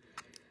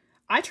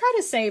 I try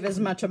to save as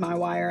much of my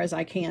wire as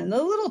I can.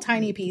 The little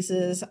tiny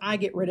pieces, I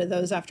get rid of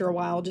those after a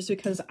while just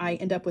because I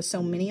end up with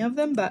so many of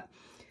them, but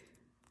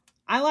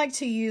I like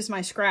to use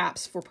my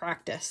scraps for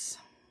practice.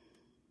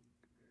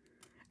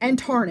 And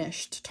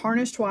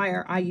tarnished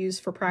wire I use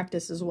for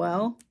practice as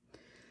well.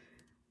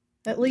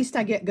 At least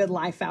I get good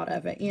life out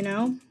of it, you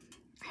know?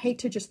 I hate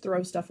to just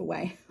throw stuff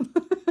away.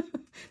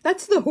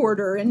 That's the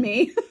hoarder in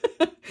me.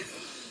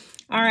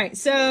 All right,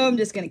 so I'm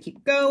just going to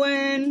keep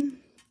going.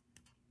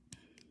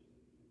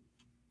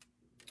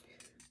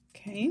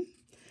 Okay.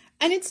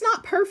 And it's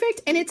not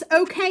perfect, and it's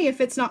okay if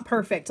it's not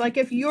perfect. Like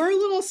if your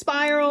little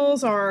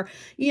spirals are,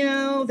 you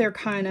know, they're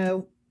kind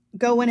of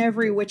going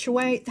every which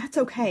way, that's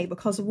okay,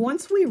 because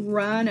once we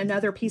run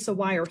another piece of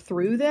wire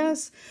through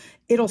this,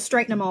 it'll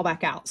straighten them all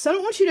back out. So I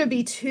don't want you to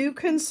be too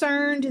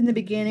concerned in the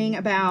beginning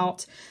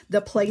about the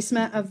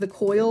placement of the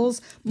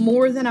coils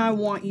more than I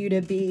want you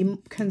to be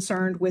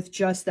concerned with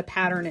just the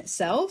pattern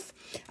itself.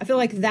 I feel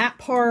like that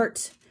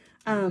part,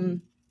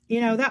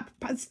 you know,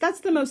 that's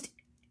the most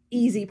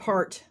easy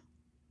part,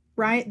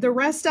 right? The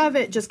rest of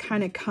it just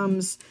kind of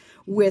comes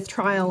with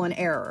trial and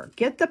error.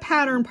 Get the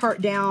pattern part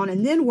down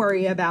and then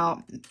worry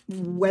about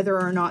whether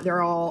or not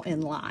they're all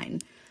in line.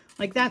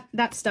 Like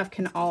that stuff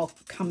can all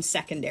come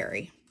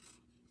secondary.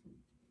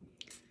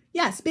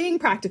 Yes, being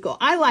practical.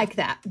 I like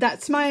that.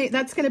 That's going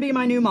to be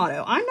my new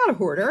motto. I'm not a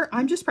hoarder.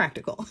 I'm just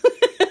practical.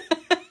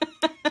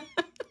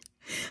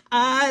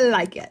 I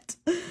like it.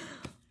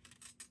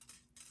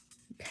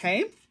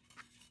 Okay.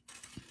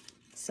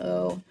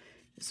 So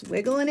just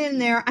wiggling in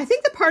there. I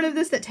think the part of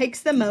this that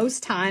takes the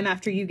most time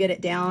after you get it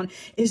down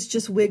is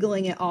just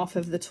wiggling it off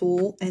of the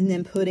tool and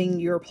then putting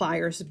your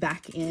pliers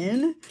back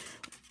in.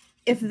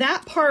 If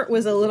that part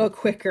was a little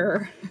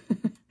quicker,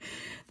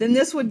 then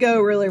this would go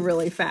really,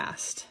 really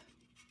fast.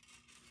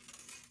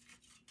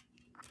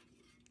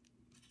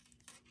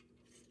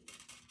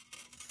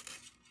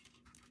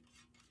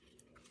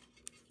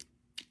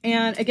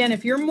 And again,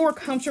 if you're more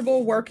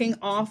comfortable working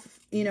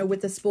off, you know,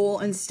 with the spool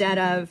instead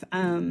of,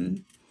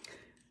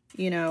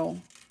 you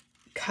know,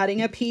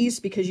 cutting a piece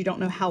because you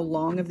don't know how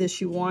long of this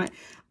you want,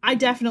 I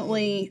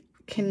definitely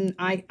can,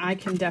 I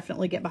can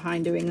definitely get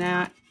behind doing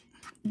that.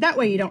 That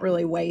way you don't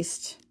really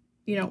waste,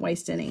 you don't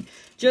waste any.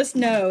 Just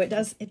know it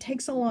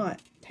takes a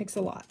lot. It takes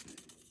a lot.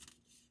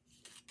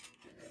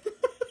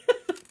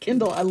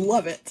 Kindle, I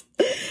love it.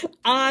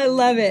 I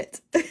love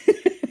it.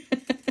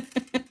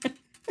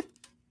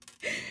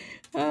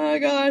 Oh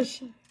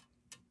gosh.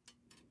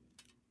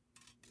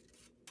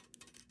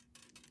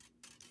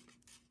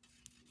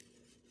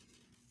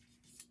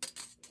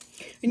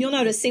 And you'll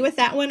notice, see with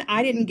that one,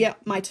 I didn't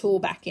get my tool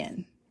back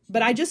in,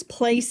 but I just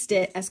placed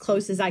it as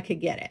close as I could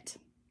get it,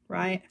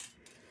 right?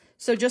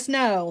 So just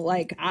know,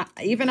 like,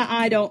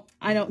 I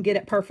don't get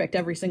it perfect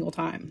every single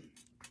time.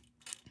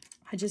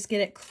 I just get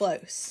it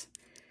close.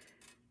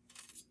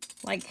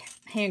 Like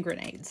hand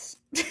grenades.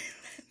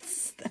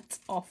 That's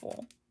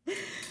awful.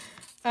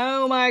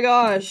 Oh my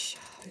gosh.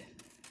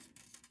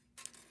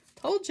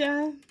 Told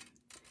ya.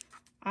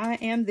 I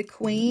am the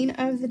queen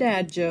of the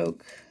dad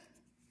joke.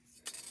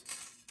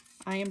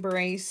 I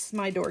embrace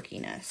my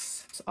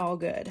dorkiness. It's all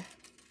good.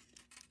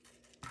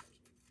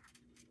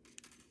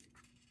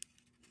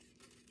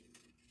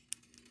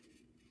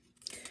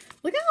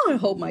 Look at how I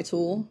hold my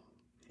tool.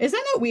 Is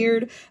that not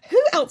weird?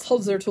 Who else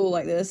holds their tool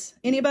like this?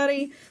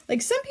 Anybody?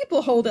 Like, some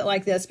people hold it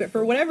like this, but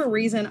for whatever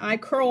reason, I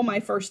curl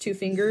my first two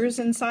fingers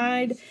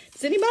inside.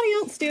 Does anybody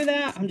else do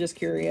that? I'm just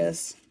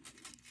curious.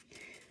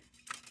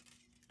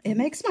 It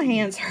makes my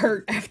hands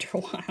hurt after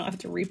a while. I have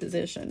to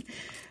reposition.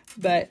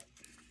 But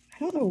I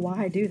don't know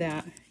why I do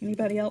that.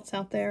 Anybody else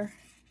out there?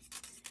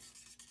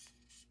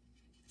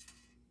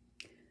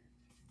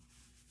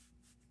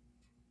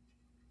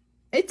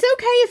 It's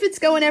okay if it's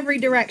going every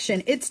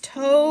direction. It's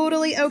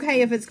totally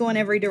okay if it's going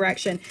every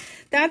direction.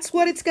 That's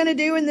what it's going to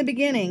do in the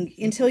beginning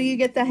until you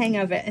get the hang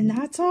of it. And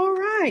that's all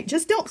right.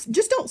 Just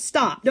don't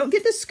stop. Don't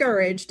get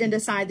discouraged and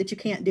decide that you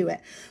can't do it.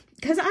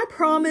 Because I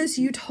promise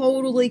you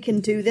totally can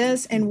do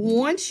this. And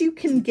once you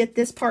can get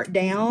this part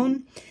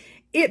down,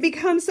 it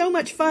becomes so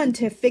much fun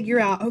to figure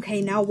out,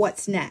 okay, now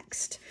what's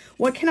next?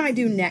 What can I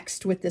do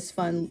next with this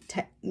fun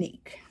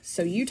technique?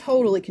 So you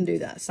totally can do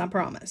this, I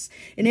promise.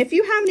 And if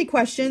you have any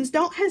questions,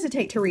 don't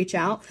hesitate to reach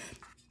out.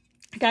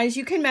 Guys,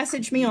 you can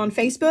message me on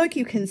Facebook.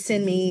 You can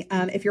send me,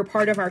 if you're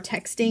part of our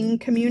texting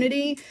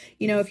community,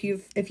 you know, if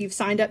you've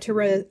signed up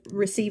to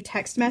receive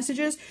text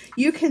messages,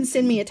 you can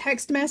send me a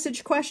text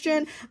message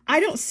question. I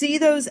don't see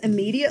those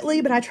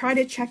immediately, but I try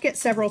to check it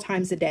several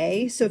times a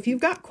day. So if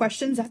you've got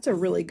questions, that's a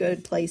really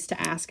good place to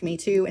ask me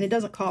too. And it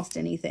doesn't cost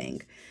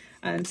anything.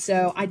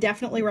 So I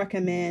definitely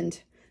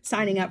recommend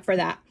signing up for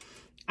that.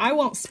 I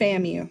won't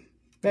spam you.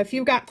 But if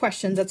you've got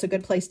questions, that's a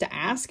good place to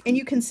ask. And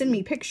you can send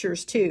me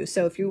pictures too.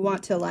 So if you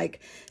want to like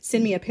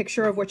send me a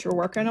picture of what you're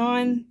working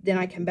on, then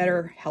I can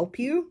better help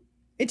you.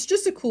 It's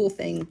just a cool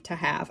thing to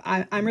have.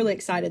 I'm really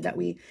excited that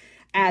we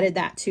added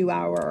that to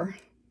our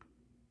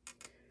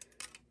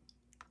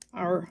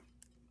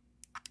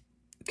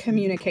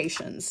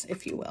communications,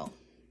 if you will.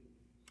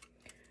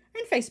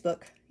 And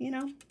Facebook, you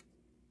know,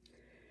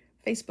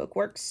 Facebook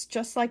works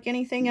just like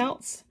anything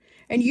else.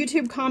 And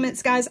YouTube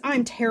comments, guys,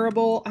 I'm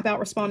terrible about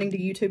responding to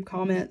YouTube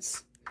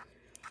comments.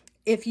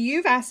 If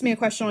you've asked me a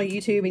question on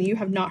YouTube and you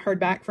have not heard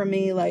back from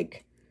me,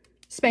 like,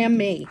 spam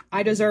me.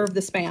 I deserve the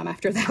spam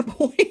after that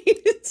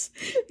point.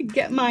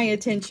 Get my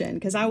attention,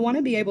 because I want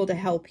to be able to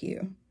help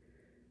you.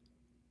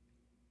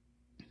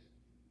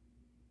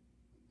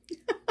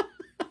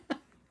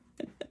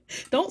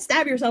 Don't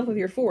stab yourself with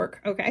your fork,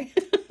 okay?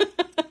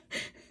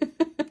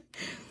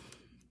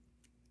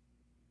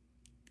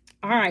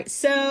 All right,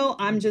 so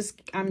I'm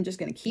just going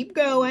to keep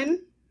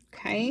going,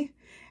 okay?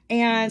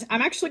 And I'm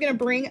actually going to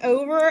bring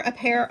over a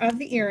pair of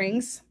the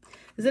earrings,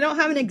 because I don't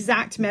have an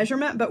exact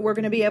measurement, but we're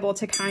going to be able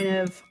to kind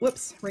of,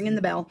 whoops, ringing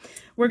the bell.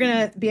 We're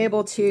going to be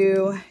able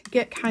to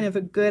get kind of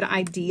a good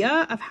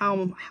idea of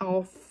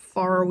how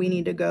far we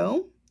need to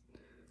go.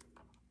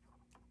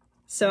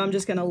 So I'm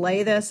just going to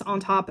lay this on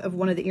top of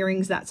one of the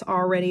earrings that's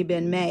already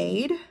been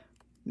made.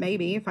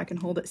 Maybe if I can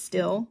hold it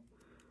still.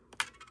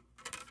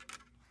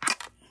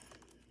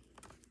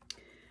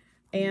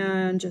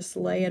 And just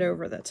lay it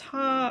over the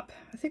top.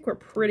 I think we're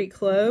pretty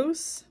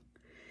close.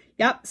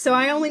 Yep, so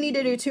I only need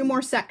to do 2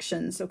 more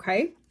sections,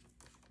 okay?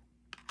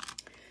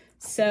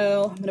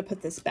 So I'm gonna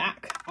put this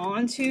back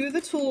onto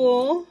the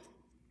tool.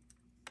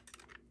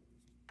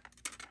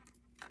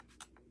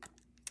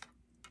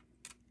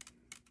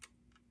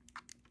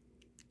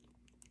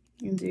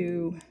 And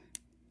do,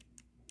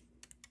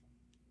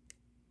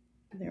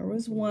 there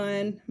was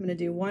one. I'm gonna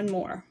do one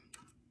more.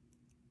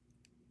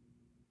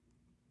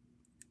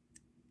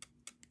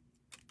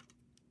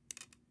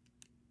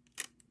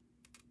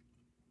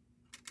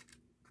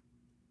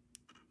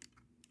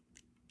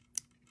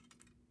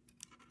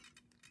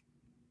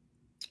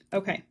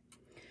 Okay,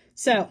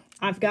 so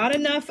I've got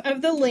enough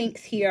of the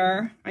length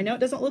here. I know it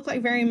doesn't look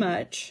like very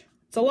much.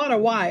 It's a lot of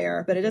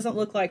wire, but it doesn't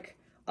look like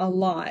a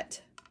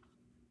lot.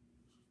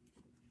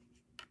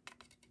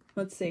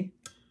 Let's see.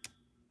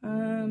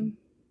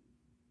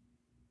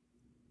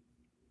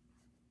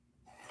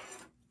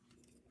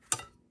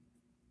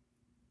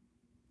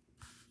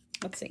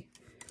 Let's see.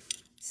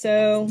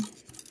 So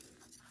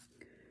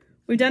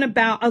we've done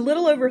about a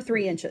little over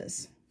 3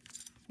 inches.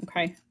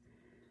 Okay.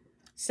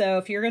 So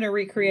if you're going to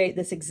recreate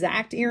this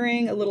exact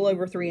earring, a little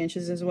over 3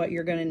 inches is what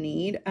you're going to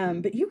need.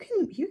 But you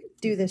can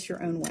do this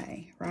your own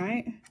way,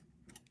 right?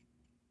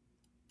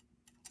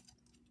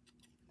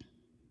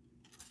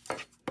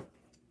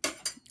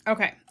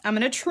 Okay, I'm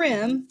going to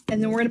trim,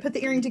 and then we're going to put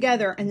the earring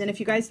together. And then if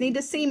you guys need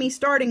to see me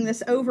starting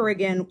this over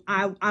again,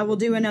 I will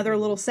do another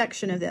little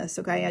section of this,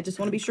 okay? I just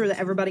want to be sure that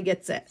everybody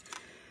gets it.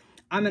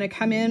 I'm going to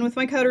come in with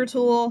my cutter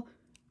tool,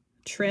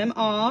 trim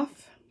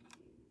off.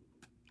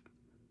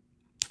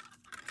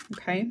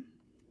 Okay.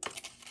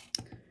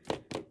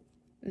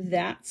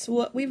 That's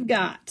what we've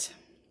got.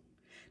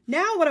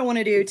 Now what I want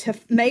to do to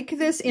make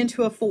this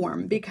into a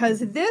form, because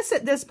this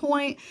at this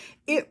point,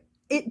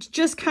 it's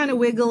just kind of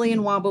wiggly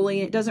and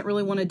wobbly. It doesn't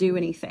really want to do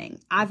anything.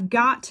 I've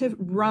got to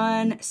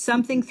run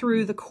something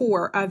through the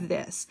core of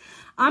this.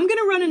 I'm going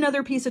to run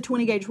another piece of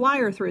 20 gauge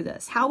wire through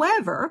this.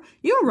 However,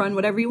 you'll run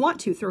whatever you want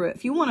to through it.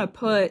 If you want to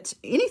put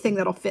anything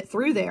that'll fit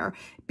through there,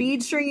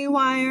 bead stringy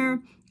wire,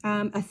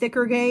 a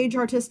thicker gauge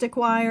artistic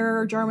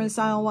wire, German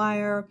style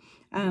wire,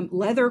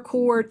 leather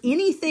cord,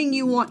 anything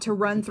you want to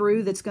run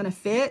through that's going to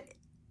fit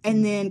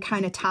and then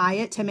kind of tie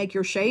it to make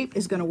your shape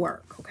is going to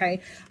work,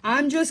 okay?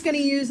 I'm just going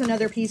to use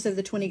another piece of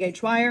the 20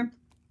 gauge wire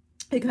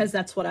because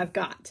that's what I've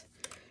got.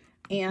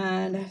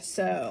 And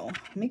so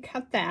let me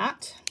cut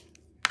that,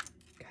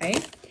 okay?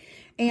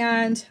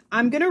 And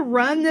I'm going to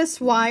run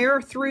this wire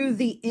through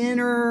the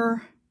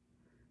inner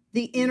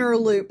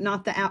loop,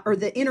 not the out, or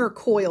the inner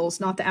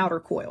coils, not the outer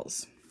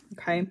coils,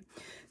 okay?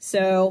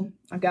 So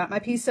I've got my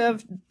piece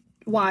of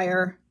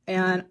wire,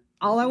 and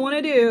all I want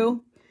to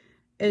do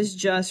is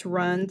just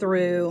run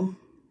through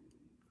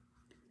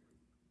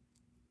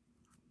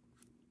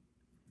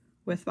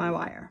with my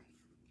wire.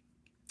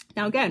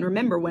 Now again,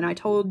 remember when I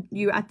told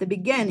you at the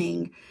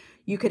beginning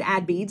you could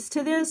add beads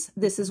to this,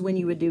 this is when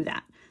you would do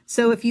that.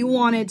 So if you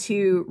wanted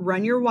to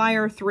run your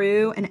wire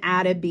through and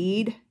add a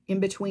bead in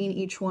between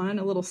each one,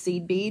 a little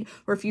seed bead,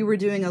 or if you were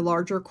doing a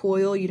larger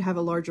coil, you'd have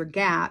a larger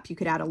gap, you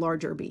could add a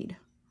larger bead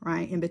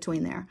right in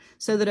between there,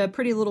 so that a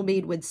pretty little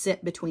bead would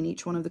sit between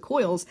each one of the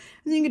coils.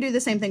 And then you can do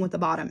the same thing with the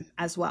bottom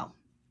as well.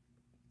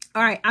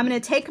 All right, I'm going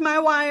to take my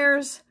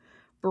wires,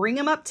 bring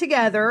them up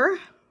together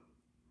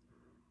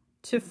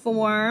to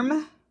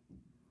form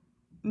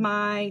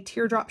my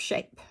teardrop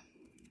shape.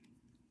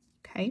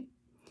 Okay,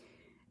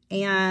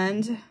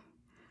 and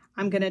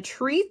I'm going to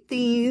treat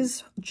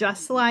these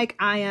just like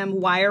I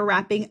am wire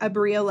wrapping a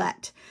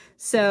briolette.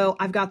 So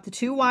I've got the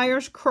 2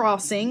 wires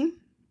crossing,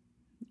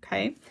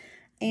 okay.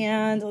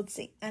 And let's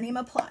see, I need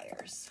my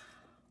pliers.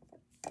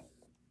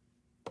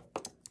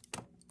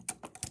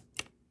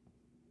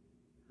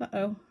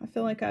 Uh-oh, I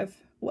feel like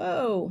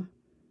whoa,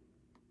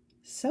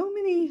 so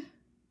many.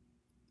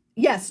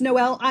 Yes,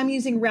 Noelle, I'm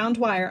using round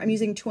wire. I'm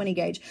using 20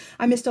 gauge.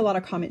 I missed a lot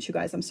of comments, you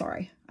guys. I'm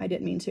sorry. I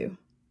didn't mean to.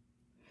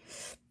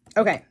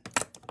 Okay.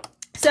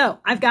 So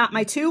I've got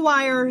my 2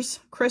 wires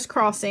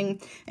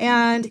crisscrossing,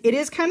 and it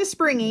is kind of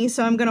springy,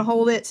 so I'm going to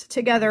hold it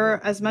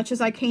together as much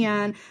as I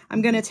can.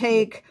 I'm going to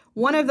take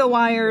one of the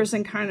wires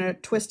and kind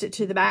of twist it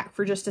to the back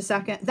for just a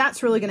second.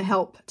 That's really going to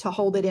help to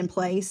hold it in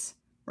place,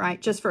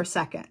 right? Just for a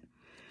second.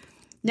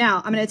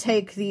 Now I'm going to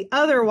take the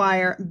other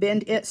wire,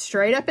 bend it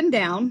straight up and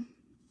down.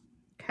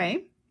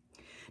 Okay.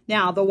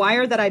 Now the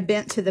wire that I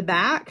bent to the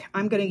back,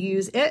 I'm going to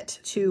use it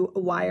to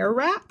wire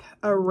wrap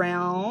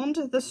around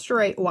the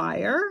straight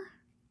wire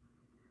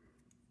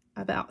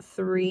about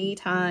 3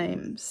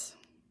 times.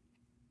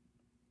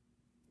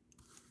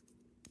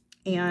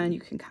 And you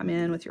can come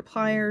in with your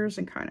pliers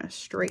and kind of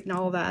straighten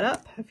all that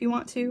up if you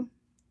want to.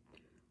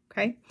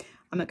 Okay,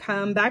 I'm going to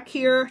come back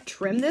here,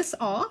 trim this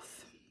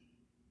off.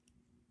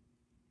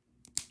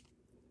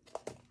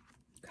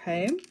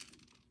 Okay,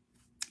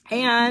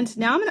 and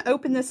now I'm going to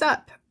open this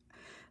up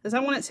because I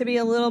want it to be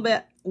a little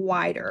bit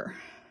wider.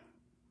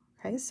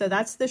 Okay, so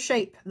that's the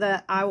shape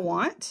that I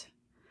want.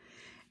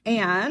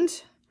 And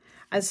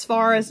as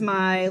far as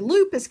my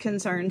loop is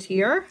concerned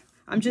here,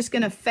 I'm just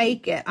going to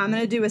fake it. I'm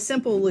going to do a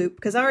simple loop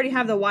because I already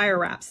have the wire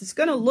wraps. It's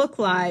going to look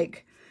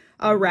like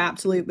a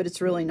wrapped loop, but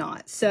it's really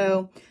not.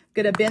 So I'm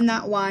going to bend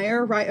that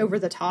wire right over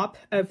the top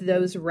of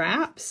those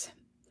wraps.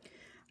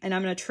 And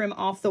I'm going to trim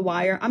off the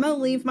wire. I'm going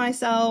to leave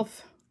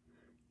myself,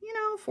 you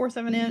know, 1/4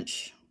 of an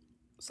inch,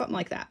 something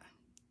like that.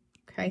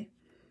 Okay.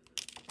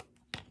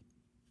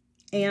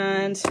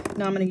 And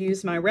now I'm going to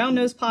use my round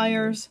nose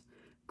pliers,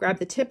 grab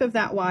the tip of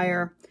that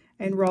wire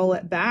and roll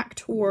it back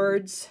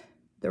towards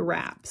the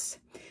wraps.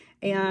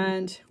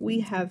 And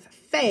we have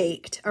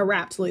faked a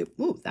wrapped loop.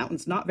 Ooh, that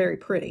one's not very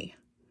pretty.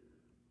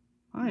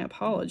 My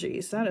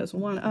apologies. That is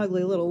one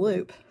ugly little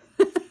loop.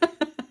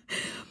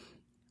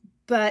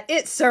 But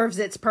it serves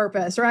its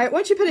purpose, right?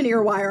 Once you put an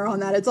ear wire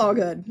on that, it's all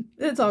good.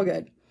 It's all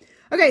good.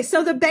 Okay,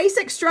 so the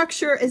basic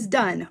structure is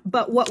done,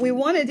 but what we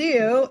want to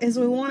do is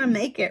we want to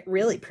make it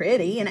really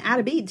pretty and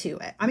add a bead to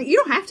it. I mean, you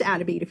don't have to add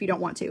a bead if you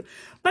don't want to,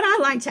 but I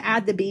like to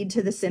add the bead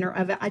to the center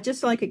of it. I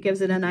just like it gives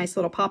it a nice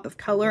little pop of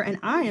color, and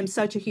I am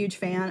such a huge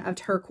fan of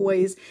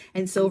turquoise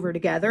and silver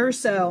together,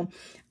 so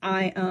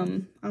I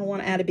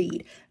want to add a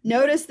bead.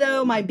 Notice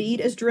though, my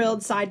bead is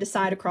drilled side to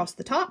side across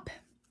the top.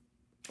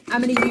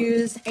 I'm going to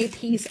use a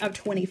piece of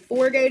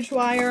 24 gauge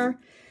wire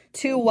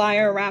to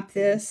wire wrap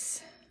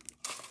this.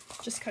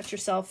 Just cut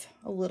yourself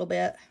a little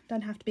bit.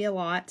 Doesn't have to be a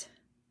lot.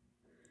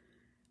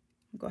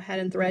 Go ahead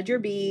and thread your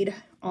bead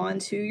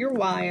onto your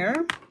wire.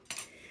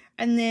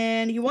 And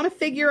then you want to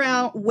figure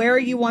out where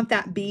you want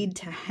that bead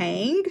to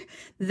hang.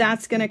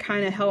 That's going to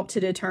kind of help to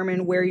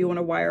determine where you want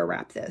to wire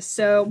wrap this.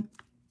 So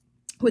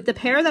with the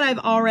pair that I've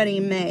already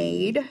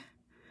made,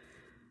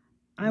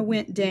 I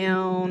went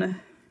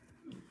down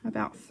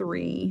about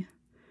 3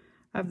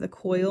 of the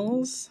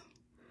coils.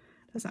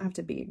 Doesn't have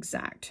to be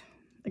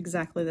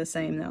exactly the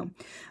same though.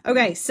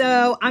 Okay,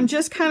 so I'm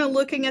just kind of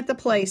looking at the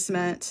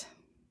placement,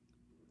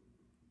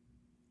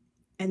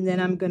 and then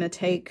I'm gonna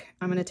take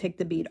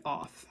the bead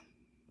off.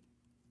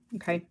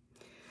 Okay.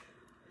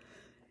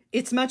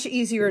 It's much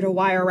easier to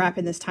wire wrap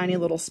in this tiny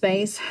little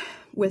space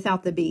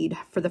without the bead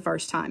for the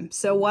first time.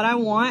 So what I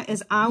want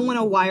is I want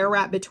to wire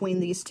wrap between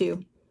these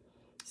two.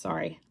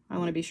 Sorry, I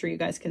want to be sure you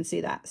guys can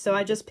see that. So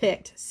I just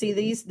picked, see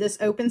this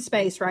open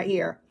space right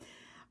here.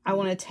 I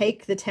want to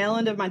take the tail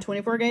end of my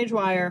 24 gauge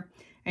wire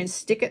and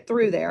stick it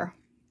through there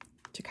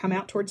to come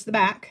out towards the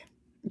back.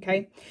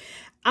 Okay.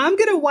 I'm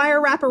going to wire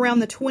wrap around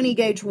the 20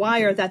 gauge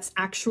wire. That's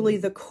actually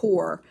the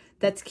core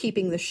that's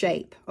keeping the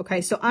shape.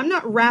 Okay. So I'm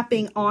not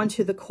wrapping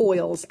onto the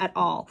coils at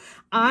all.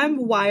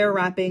 I'm wire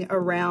wrapping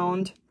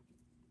around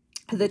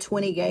the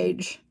 20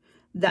 gauge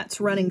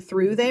that's running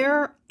through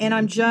there. And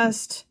I'm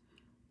just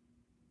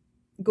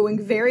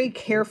going very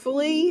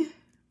carefully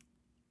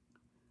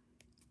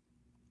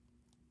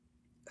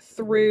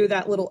through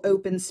that little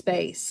open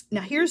space.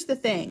 Now here's the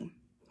thing.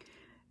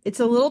 It's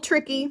a little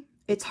tricky.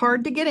 It's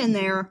hard to get in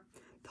there.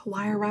 The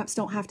wire wraps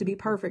don't have to be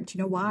perfect.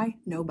 You know why?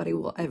 Nobody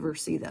will ever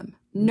see them.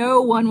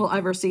 No one will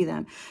ever see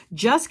them.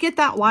 Just get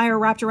that wire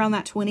wrapped around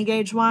that 20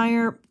 gauge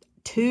wire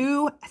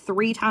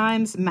 2-3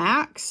 times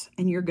max,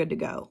 and you're good to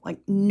go. Like,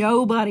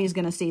 nobody's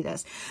going to see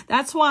this.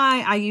 That's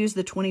why I use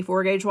the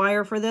 24 gauge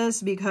wire for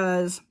this,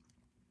 because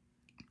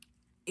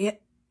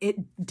it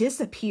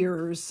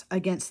disappears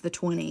against the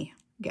 20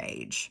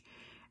 gauge,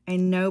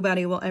 and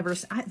nobody will ever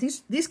see.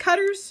 These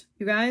cutters,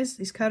 you guys,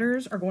 these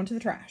cutters are going to the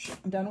trash.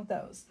 I'm done with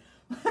those.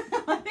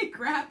 Let me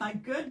grab my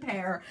good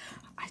pair.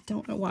 I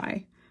don't know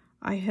why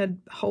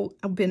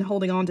I've been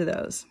holding on to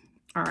those.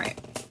 All right.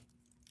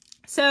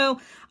 So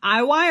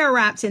I wire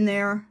wrapped in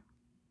there.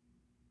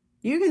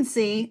 You can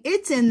see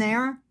it's in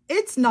there.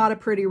 It's not a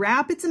pretty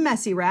wrap. It's a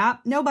messy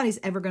wrap. Nobody's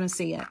ever going to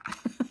see it.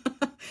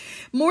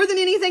 More than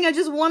anything, I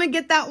just want to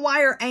get that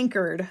wire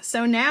anchored.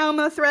 So now I'm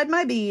going to thread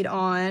my bead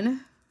on.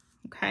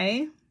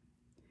 Okay.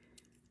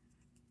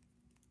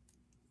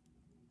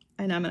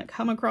 And I'm going to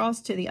come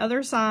across to the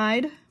other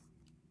side.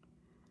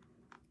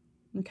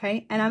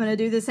 Okay. And I'm going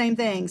to do the same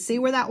thing. See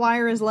where that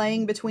wire is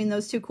laying between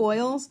those two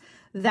coils?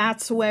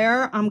 That's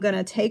where I'm going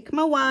to take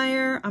my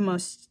wire. I'm going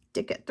to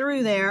stick it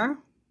through there.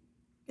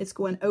 It's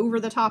going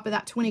over the top of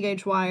that 20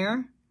 gauge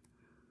wire.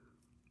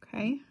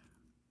 Okay.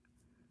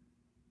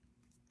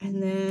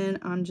 And then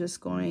I'm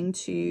just going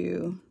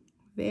to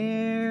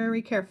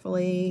very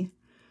carefully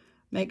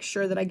make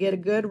sure that I get a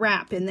good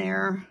wrap in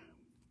there.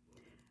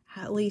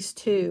 At least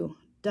 2.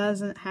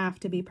 Doesn't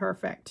have to be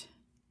perfect.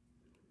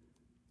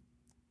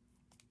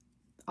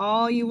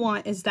 All you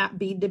want is that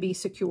bead to be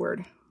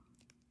secured.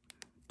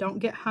 Don't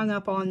get hung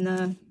up on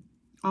the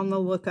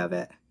look of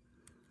it.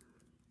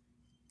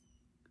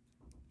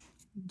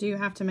 Do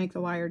have to make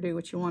the wire do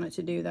what you want it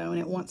to do though, and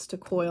it wants to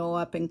coil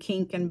up and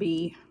kink and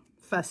be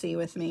fussy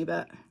with me,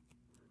 but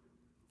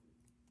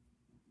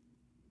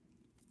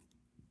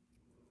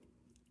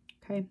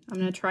okay, I'm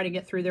going to try to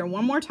get through there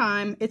one more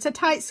time. It's a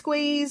tight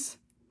squeeze.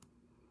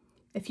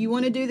 If you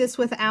want to do this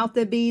without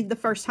the bead the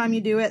first time you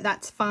do it,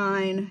 that's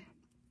fine.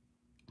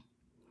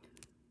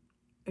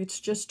 It's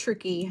just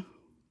tricky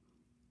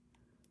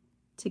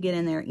to get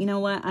in there. You know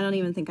what? I don't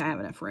even think I have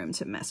enough room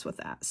to mess with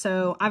that.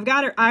 So I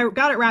got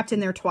it wrapped in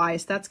there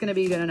twice. That's going to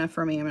be good enough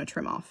for me. I'm going to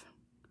trim off.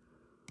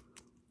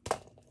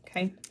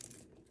 Okay.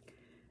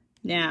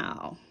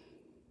 Now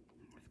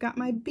I've got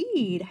my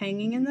bead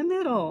hanging in the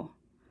middle,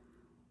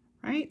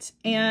 right?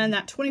 And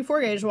that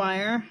 24 gauge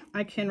wire,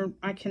 I can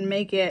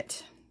make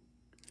it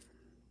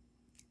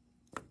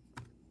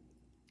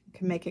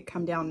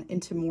come down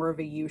into more of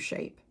a U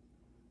shape.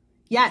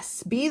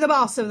 Yes, be the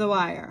boss of the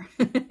wire.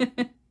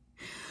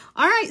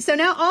 All right, so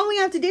now all we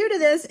have to do to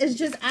this is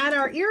just add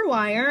our ear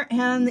wire,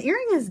 and the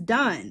earring is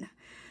done.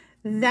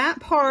 That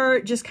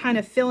part just kind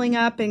of filling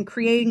up and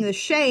creating the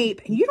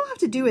shape, and you don't have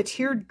to do a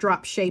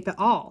teardrop shape at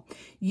all.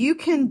 You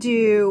can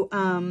do,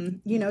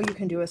 you know, you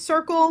can do a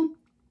circle.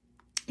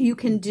 You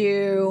can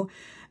do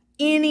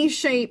any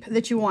shape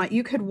that you want.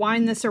 You could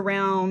wind this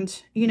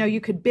around, you know,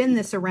 you could bend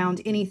this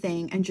around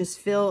anything and just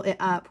fill it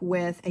up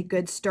with a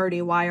good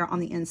sturdy wire on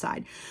the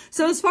inside.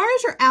 So as far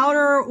as your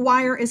outer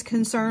wire is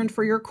concerned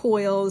for your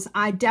coils,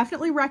 I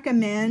definitely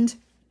recommend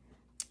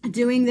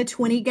doing the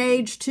 20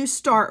 gauge to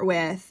start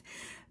with.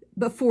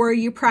 before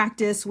you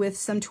practice with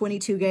some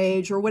 22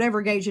 gauge or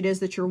whatever gauge it is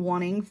that you're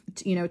wanting,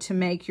 you know, to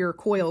make your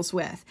coils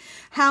with.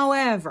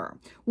 However,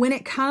 when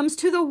it comes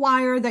to the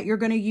wire that you're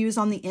going to use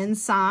on the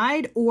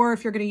inside, or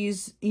if you're going to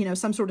use, you know,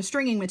 some sort of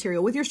stringing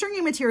material, with your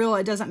stringing material,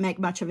 it doesn't make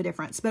much of a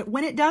difference. But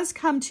when it does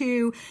come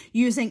to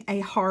using a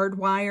hard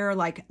wire,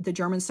 like the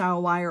German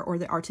style wire or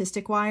the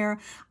artistic wire,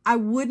 I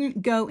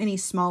wouldn't go any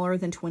smaller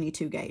than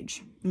 22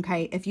 gauge.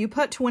 Okay. If you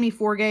put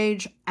 24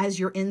 gauge as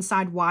your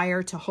inside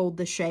wire to hold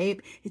the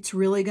shape, it's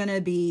really going to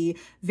be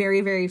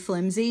very, very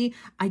flimsy.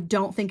 I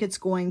don't think it's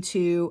going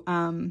to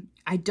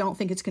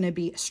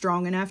be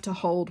strong enough to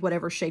hold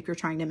whatever shape you're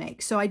trying to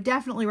make. So I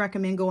definitely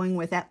recommend going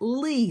with at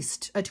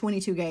least a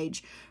 22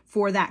 gauge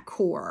for that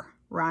core,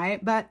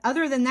 right? But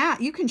other than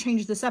that, you can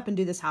change this up and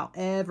do this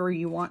however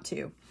you want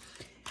to.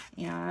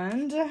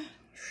 And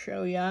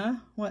show you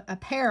what a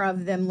pair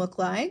of them look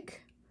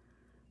like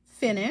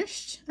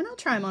finished, and I'll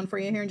try them on for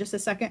you here in just a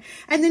second.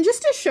 And then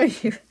just to show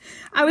you,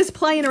 I was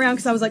playing around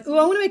because I was like, oh,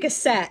 I want to make a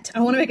set.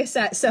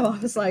 So I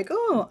was like,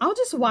 oh, I'll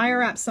just wire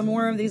wrap some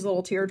more of these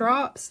little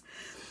teardrops.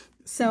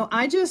 So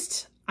I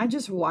just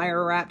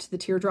wire wrapped the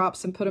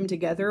teardrops and put them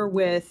together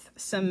with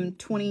some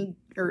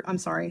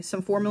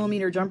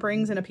 4mm jump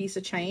rings and a piece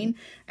of chain,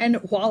 and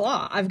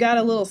voila, I've got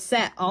a little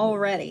set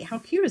already. How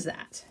cute is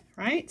that,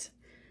 right?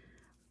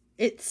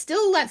 It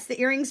still lets the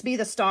earrings be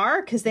the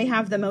star because they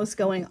have the most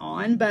going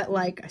on, but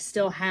like I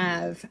still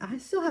have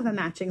a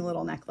matching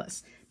little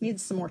necklace.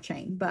 Needs some more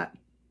chain, but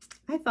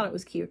I thought it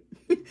was cute.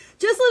 Just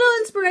little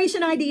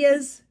inspiration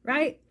ideas,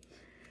 right?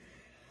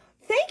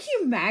 Thank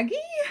you, Maggie.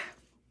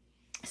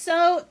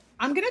 So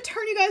I'm going to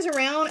turn you guys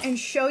around and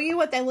show you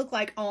what they look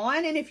like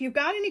on. And if you've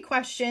got any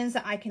questions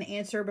that I can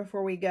answer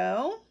before we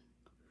go,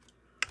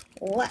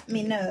 let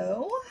me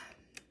know.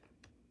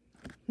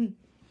 Take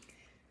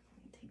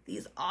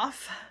these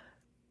off.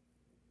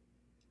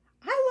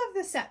 I love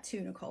this set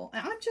too, Nicole.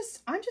 And I'm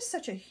just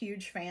such a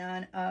huge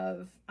fan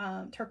of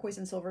turquoise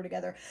and silver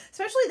together,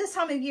 especially this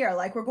time of year.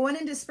 Like we're going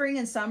into spring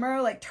and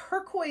summer, like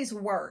turquoise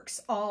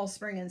works all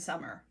spring and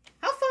summer.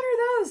 How fun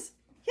are those?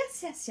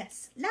 Yes, yes,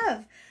 yes.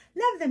 Love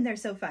them. They're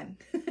so fun.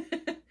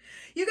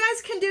 You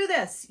guys can do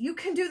this. You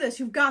can do this.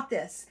 You've got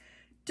this.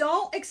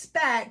 Don't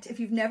expect, if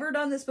you've never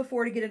done this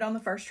before, to get it on the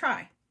first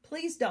try.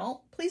 Please don't.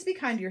 Please be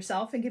kind to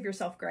yourself and give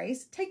yourself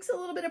grace. It takes a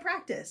little bit of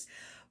practice,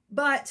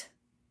 but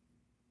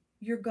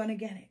you're going to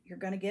get it. You're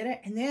going to get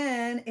it. And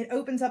then it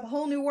opens up a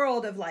whole new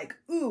world of like,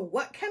 ooh,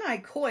 what can I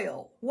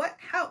coil? What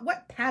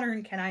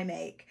pattern can I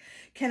make?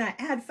 Can I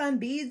add fun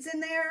beads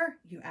in there?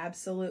 You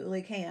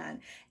absolutely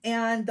can.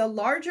 And the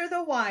larger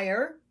the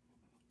wire,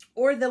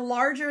 or the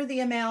larger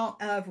the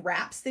amount of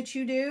wraps that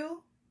you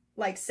do,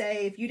 like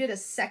say if you did a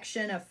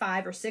section of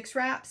 5 or 6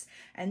 wraps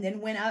and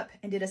then went up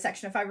and did a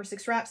section of 5 or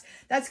 6 wraps,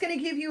 that's going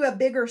to give you a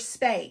bigger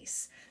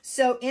space.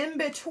 So in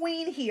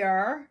between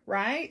here,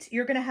 right,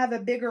 you're going to have a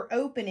bigger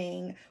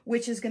opening,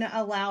 which is going to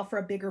allow for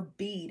a bigger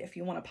bead if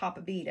you want to pop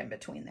a bead in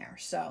between there.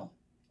 So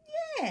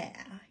yeah.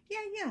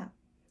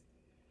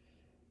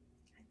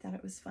 I thought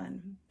it was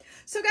fun.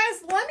 So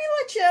guys, let me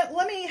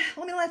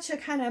let you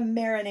kind of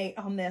marinate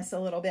on this a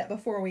little bit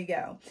before we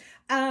go.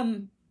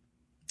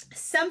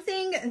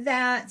 Something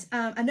that,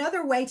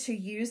 another way to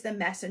use the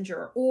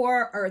messenger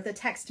or the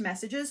text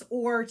messages,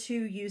 or to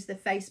use the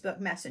Facebook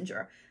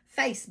Messenger.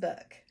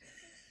 Facebook.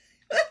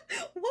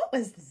 What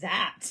was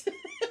that?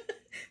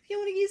 If you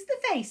want to use the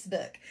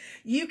Facebook,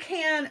 you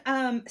can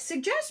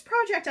suggest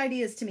project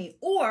ideas to me.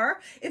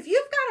 Or if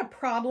you've got a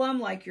problem,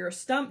 like you're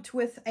stumped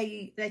with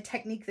a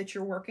technique that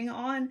you're working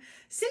on,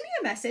 send me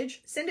a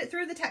message. Send it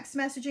through the text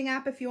messaging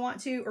app if you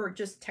want to, or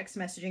just text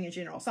messaging in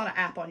general. It's not an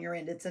app on your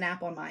end. It's an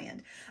app on my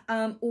end.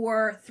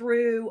 Or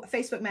through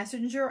Facebook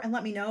Messenger, and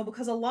let me know,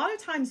 because a lot of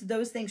times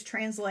those things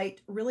translate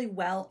really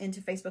well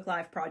into Facebook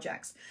Live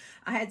projects.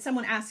 I had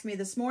someone ask me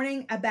this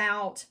morning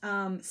about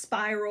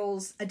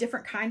spirals, a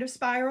different kind of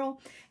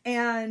spiral.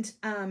 And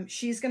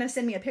she's going to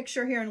send me a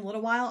picture here in a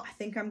little while. I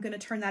think I'm going to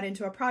turn that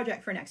into a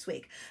project for next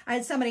week. I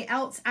had somebody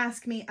else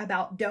ask me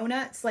about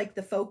donuts, like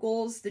the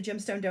focals, the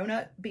gemstone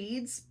donut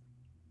beads,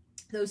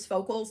 those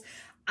focals.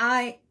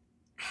 I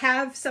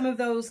have some of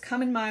those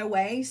coming my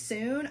way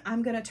soon.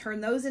 I'm going to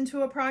turn those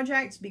into a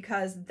project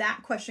because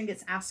that question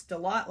gets asked a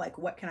lot, like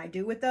what can I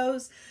do with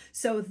those?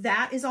 So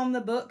that is on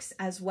the books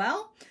as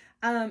well.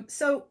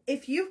 So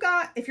if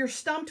you're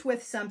stumped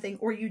with something,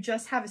 or you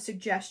just have a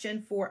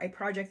suggestion for a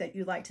project that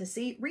you'd like to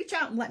see, reach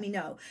out and let me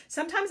know.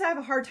 Sometimes I have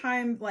a hard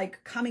time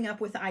like coming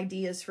up with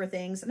ideas for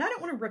things, and I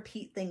don't want to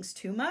repeat things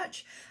too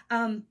much.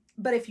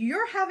 But if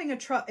you're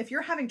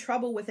having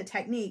trouble with a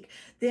technique,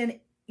 then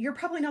you're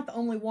probably not the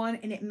only one,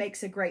 and it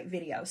makes a great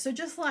video. So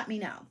just let me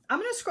know. I'm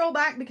going to scroll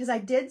back because I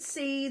did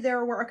see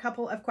there were a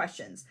couple of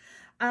questions.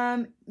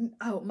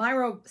 Oh,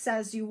 Myra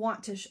says,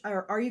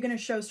 are you going to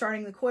show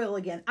starting the coil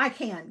again? I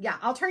can. Yeah,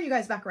 I'll turn you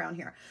guys back around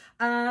here.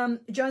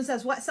 Joan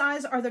says, what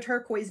size are the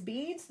turquoise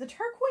beads? The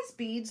turquoise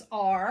beads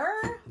are,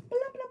 blah,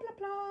 blah, blah,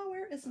 blah.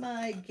 Where is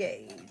my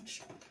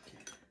gauge?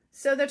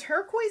 So the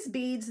turquoise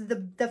beads,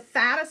 the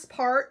fattest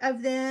part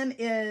of them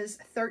is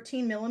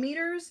 13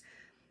 millimeters.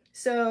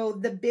 So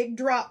the big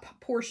drop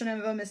portion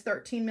of them is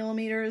 13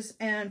 millimeters,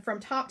 and from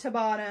top to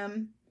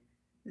bottom,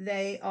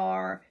 they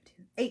are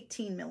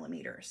 18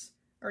 millimeters,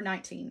 or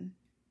 19.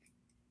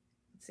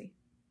 Let's see.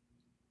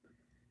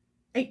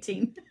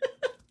 18.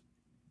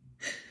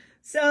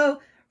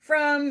 So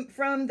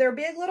from their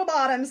big little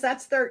bottoms,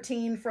 that's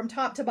 13. From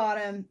top to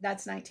bottom,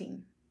 that's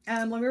 19.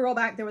 Let me roll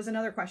back. There was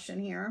another question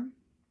here.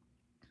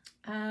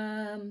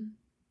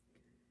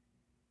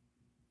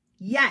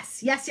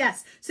 Yes.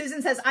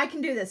 Susan says, I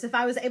can do this. If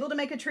I was able to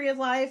make a tree of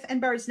life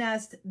and bird's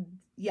nest,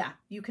 yeah,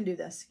 you can do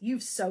this.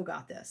 You've so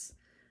got this.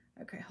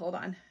 Okay, hold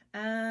on.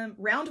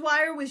 Round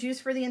wire was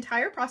used for the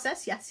entire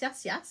process.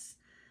 Yes.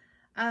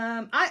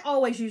 I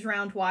always use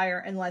round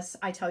wire unless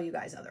I tell you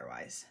guys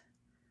otherwise.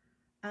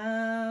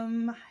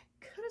 I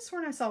could have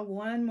sworn I saw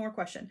one more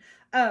question.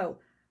 Oh,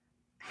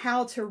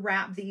 how to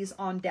wrap these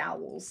on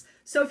dowels.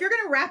 So if you're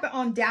going to wrap it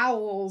on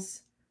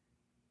dowels,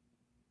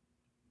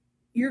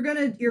 you're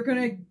going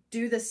to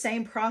do the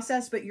same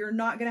process, but you're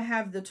not going to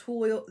have the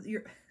tool.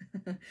 You're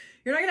not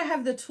going to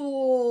have the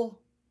tool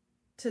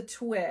to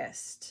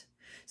twist.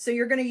 So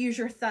you're going to use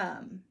your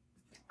thumb.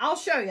 I'll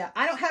show you.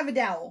 I don't have a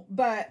dowel,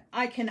 but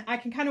I can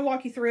kind of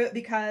walk you through it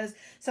because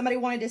somebody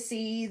wanted to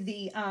see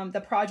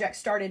the project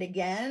started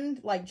again,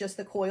 like just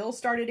the coil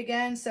started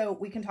again. So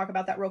we can talk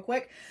about that real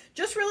quick,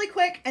 just really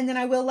quick, and then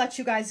I will let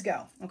you guys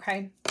go.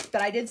 Okay.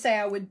 But I did say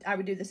I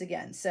would do this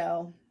again.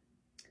 So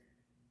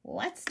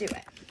let's do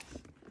it.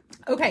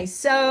 Okay,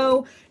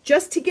 so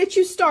just to get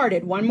you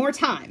started one more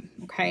time,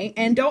 okay?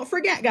 And don't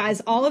forget, guys,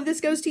 all of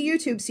this goes to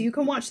YouTube, so you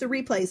can watch the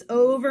replays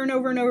over and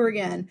over and over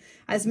again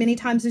as many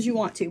times as you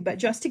want to. But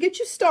just to get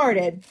you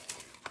started,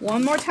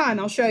 one more time,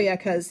 I'll show you,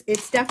 because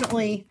it's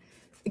definitely,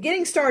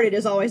 getting started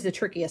is always the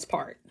trickiest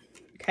part,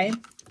 okay?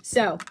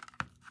 So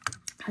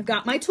I've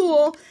got my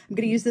tool. I'm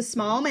going to use this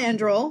small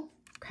mandrel,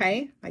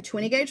 okay? My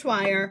 20 gauge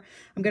wire.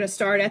 I'm going to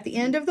start at the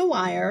end of the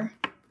wire.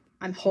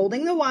 I'm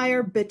holding the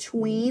wire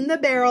between the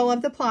barrel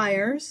of the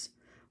pliers,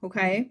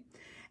 okay?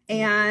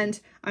 And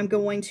I'm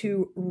going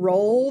to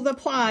roll the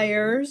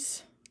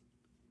pliers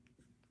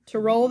to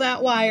roll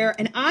that wire.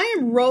 And I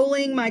am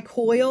rolling my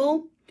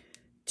coil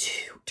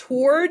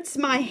towards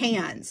my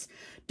hands.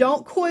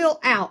 Don't coil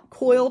out,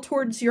 coil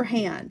towards your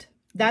hand.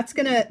 That's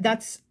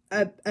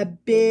a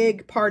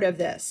big part of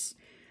this.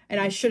 And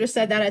I should have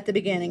said that at the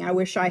beginning. I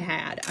wish I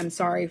had. I'm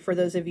sorry for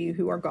those of you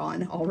who are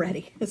gone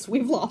already, because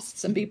we've lost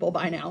some people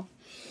by now.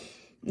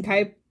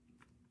 Okay,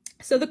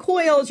 so the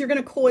coils, you're going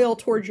to coil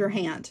towards your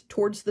hand,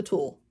 towards the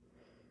tool.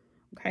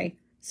 Okay,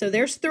 so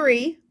there's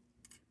 3.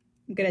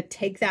 I'm going to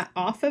take that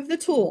off of the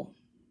tool.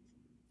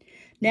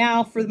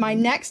 Now for my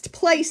next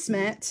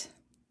placement,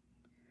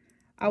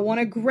 I want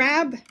to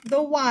grab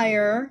the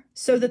wire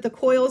so that the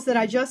coils that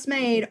I just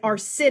made are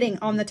sitting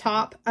on the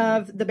top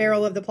of the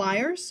barrel of the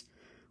pliers.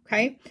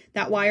 Okay,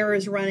 that wire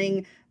is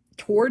running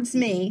towards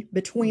me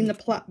between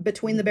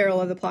the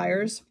barrel of the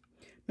pliers.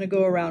 I'm going to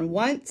go around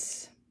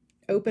once.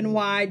 Open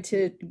wide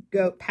to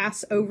go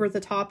pass over the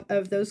top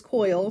of those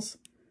coils.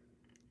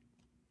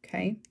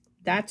 Okay,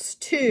 that's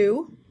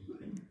 2,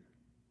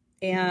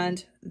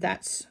 and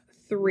that's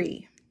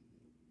 3.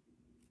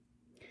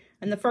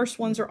 And the first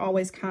ones are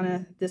always kind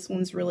of, this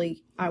one's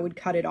really, I would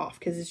cut it off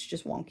because it's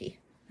just wonky.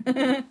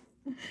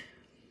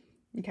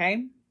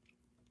 Okay,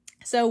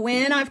 so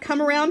when I've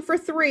come around for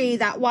 3,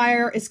 that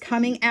wire is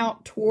coming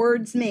out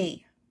towards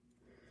me.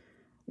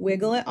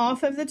 Wiggle it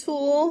off of the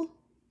tool.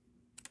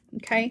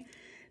 Okay.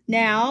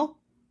 Now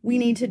we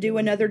need to do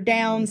another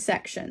down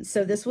section.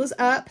 So this was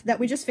up that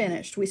we just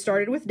finished. We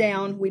started with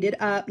down, we did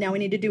up. Now we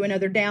need to do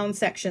another down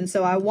section.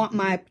 So I want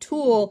my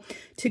tool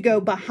to go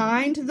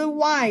behind the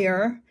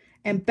wire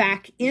and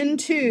back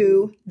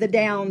into the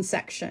down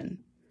section.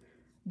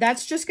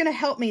 That's just going to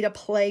help me to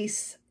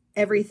place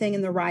everything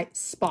in the right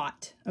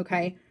spot.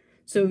 Okay.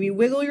 So if you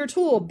wiggle your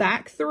tool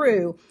back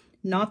through,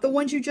 not the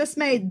ones you just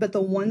made, but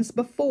the ones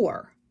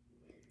before,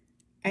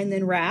 and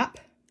then wrap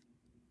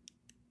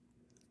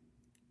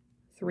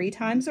 3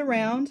 times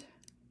around,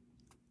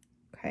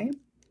 okay?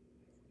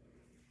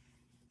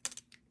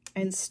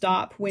 And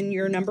stop when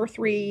your number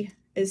 3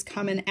 is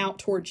coming out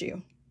towards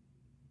you,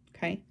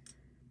 okay?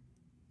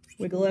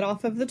 Wiggle it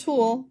off of the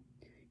tool.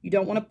 You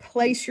don't want to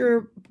place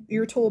your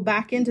tool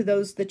back into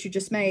those that you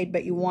just made,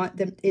 but you want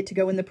it to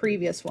go in the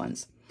previous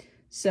ones.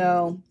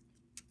 So,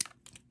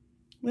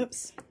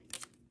 whoops.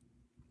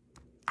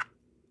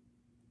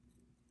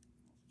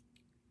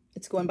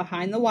 It's going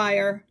behind the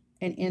wire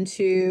and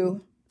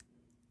into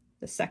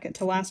the second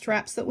to last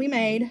wraps that we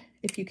made.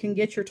 If you can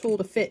get your tool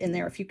to fit in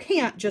there. If you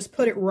can't, just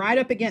put it right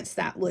up against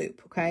that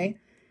loop, okay?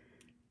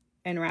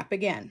 And wrap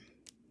again.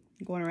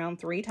 Going around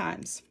 3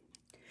 times.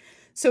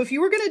 So if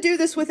you were going to do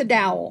this with a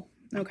dowel,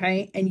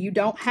 okay, and you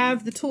don't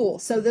have the tool.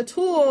 So the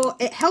tool,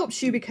 it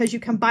helps you because you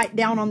can bite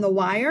down on the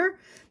wire.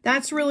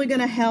 That's really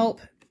going to help,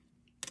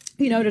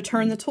 you know, to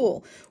turn the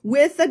tool.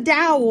 With a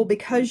dowel,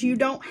 because you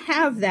don't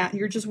have that,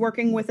 you're just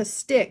working with a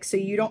stick, so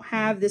you don't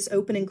have this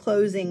open and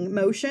closing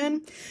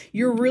motion,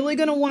 you're really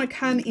going to want to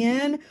come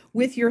in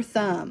with your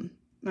thumb,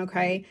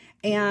 okay?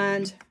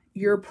 And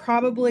you're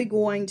probably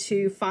going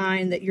to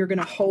find that you're going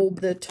to hold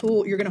the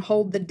tool, you're going to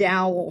hold the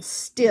dowel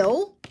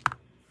still,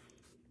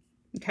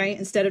 okay,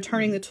 instead of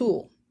turning the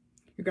tool.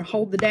 You're going to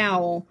hold the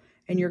dowel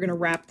and you're going to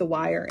wrap the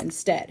wire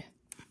instead,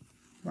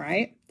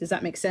 right? Does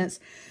that make sense?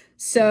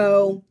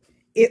 So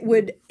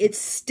it's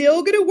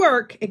still going to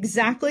work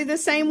exactly the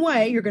same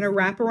way. You're going to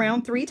wrap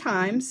around 3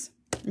 times,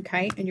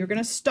 okay, and you're going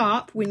to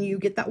stop when you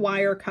get that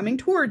wire coming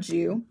towards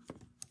you.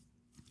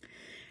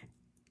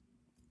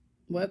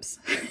 Whoops.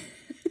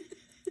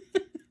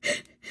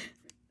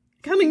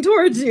 Coming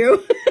towards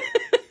you.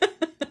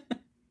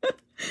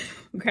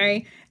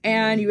 Okay,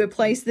 and you would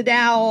place the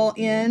dowel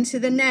into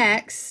the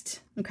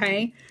next,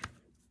 okay.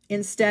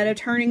 Instead of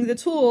turning the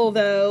tool,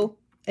 though,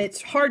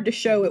 it's hard to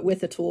show it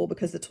with a tool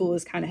because the tool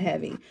is kind of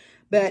heavy,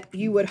 but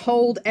you would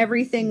hold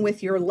everything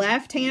with your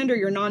left hand or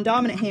your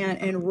non-dominant hand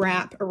and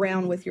wrap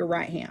around with your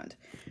right hand,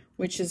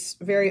 which is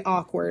very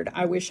awkward.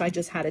 I wish I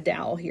just had a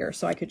dowel here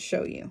so I could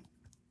show you.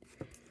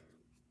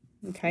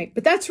 Okay,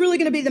 but that's really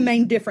going to be the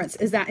main difference,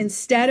 is that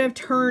instead of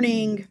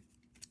turning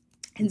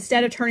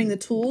the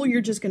tool,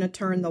 you're just going to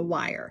turn the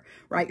wire,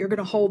 right? You're going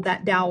to hold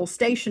that dowel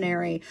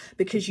stationary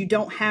because you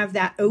don't have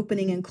that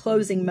opening and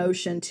closing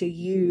motion to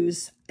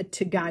use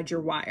to guide your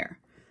wire.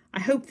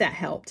 I hope that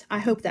helped. I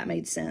hope that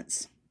made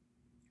sense.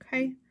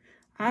 Okay,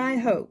 I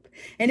hope.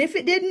 And if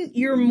it didn't,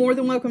 you're more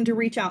than welcome to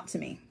reach out to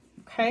me.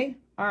 Okay.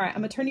 All right,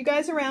 I'm gonna turn you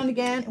guys around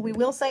again, and we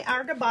will say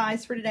our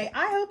goodbyes for today.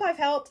 I hope I've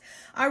helped.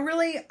 I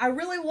really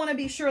want to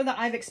be sure that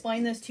I've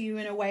explained this to you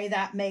in a way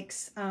that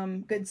makes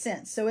good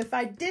sense. So if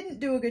I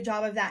didn't do a good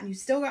job of that and you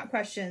still got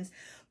questions,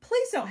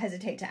 please don't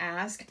hesitate to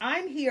ask.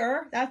 I'm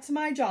here. That's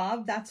my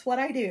job. That's what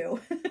I do.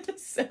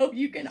 So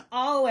you can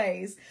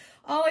always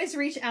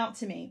reach out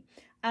to me.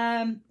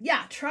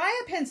 Yeah,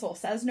 try a pencil,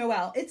 says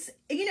Noelle. It's,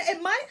 you know,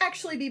 it might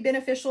actually be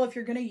beneficial if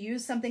you're going to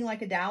use something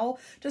like a dowel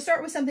to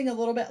start with something a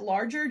little bit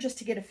larger just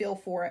to get a feel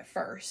for it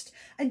first.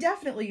 And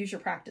definitely use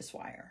your practice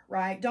wire,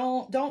 right?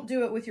 Don't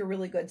do it with your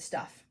really good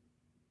stuff.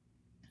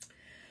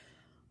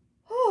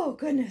 Oh,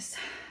 goodness.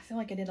 I feel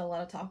like I did a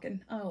lot of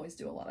talking. I always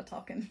do a lot of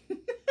talking.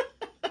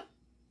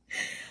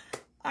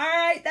 All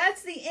right,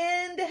 that's the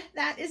end.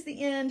 That is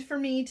the end for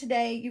me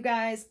today, you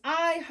guys.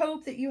 I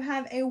hope that you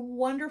have a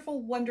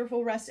wonderful,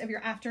 wonderful rest of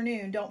your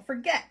afternoon. Don't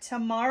forget,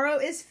 tomorrow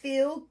is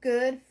Feel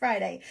Good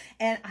Friday.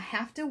 And I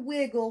have to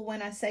wiggle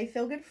when I say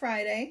Feel Good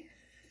Friday.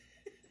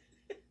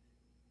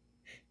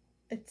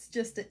 It's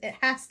just, it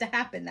has to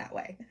happen that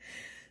way.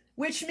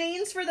 Which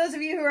means, for those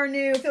of you who are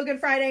new, Feel Good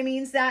Friday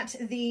means that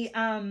the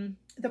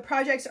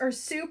projects are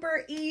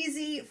super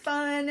easy,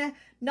 fun,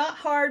 not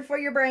hard for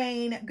your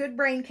brain, good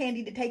brain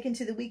candy to take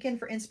into the weekend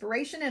for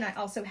inspiration. And I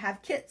also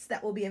have kits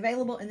that will be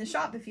available in the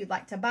shop if you'd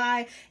like to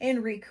buy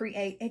and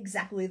recreate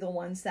exactly the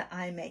ones that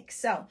I make.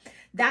 So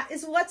that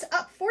is what's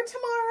up for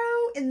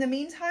tomorrow. In the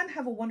meantime,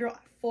 have a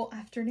wonderful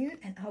afternoon,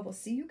 and I will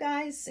see you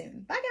guys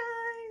soon. Bye, guys.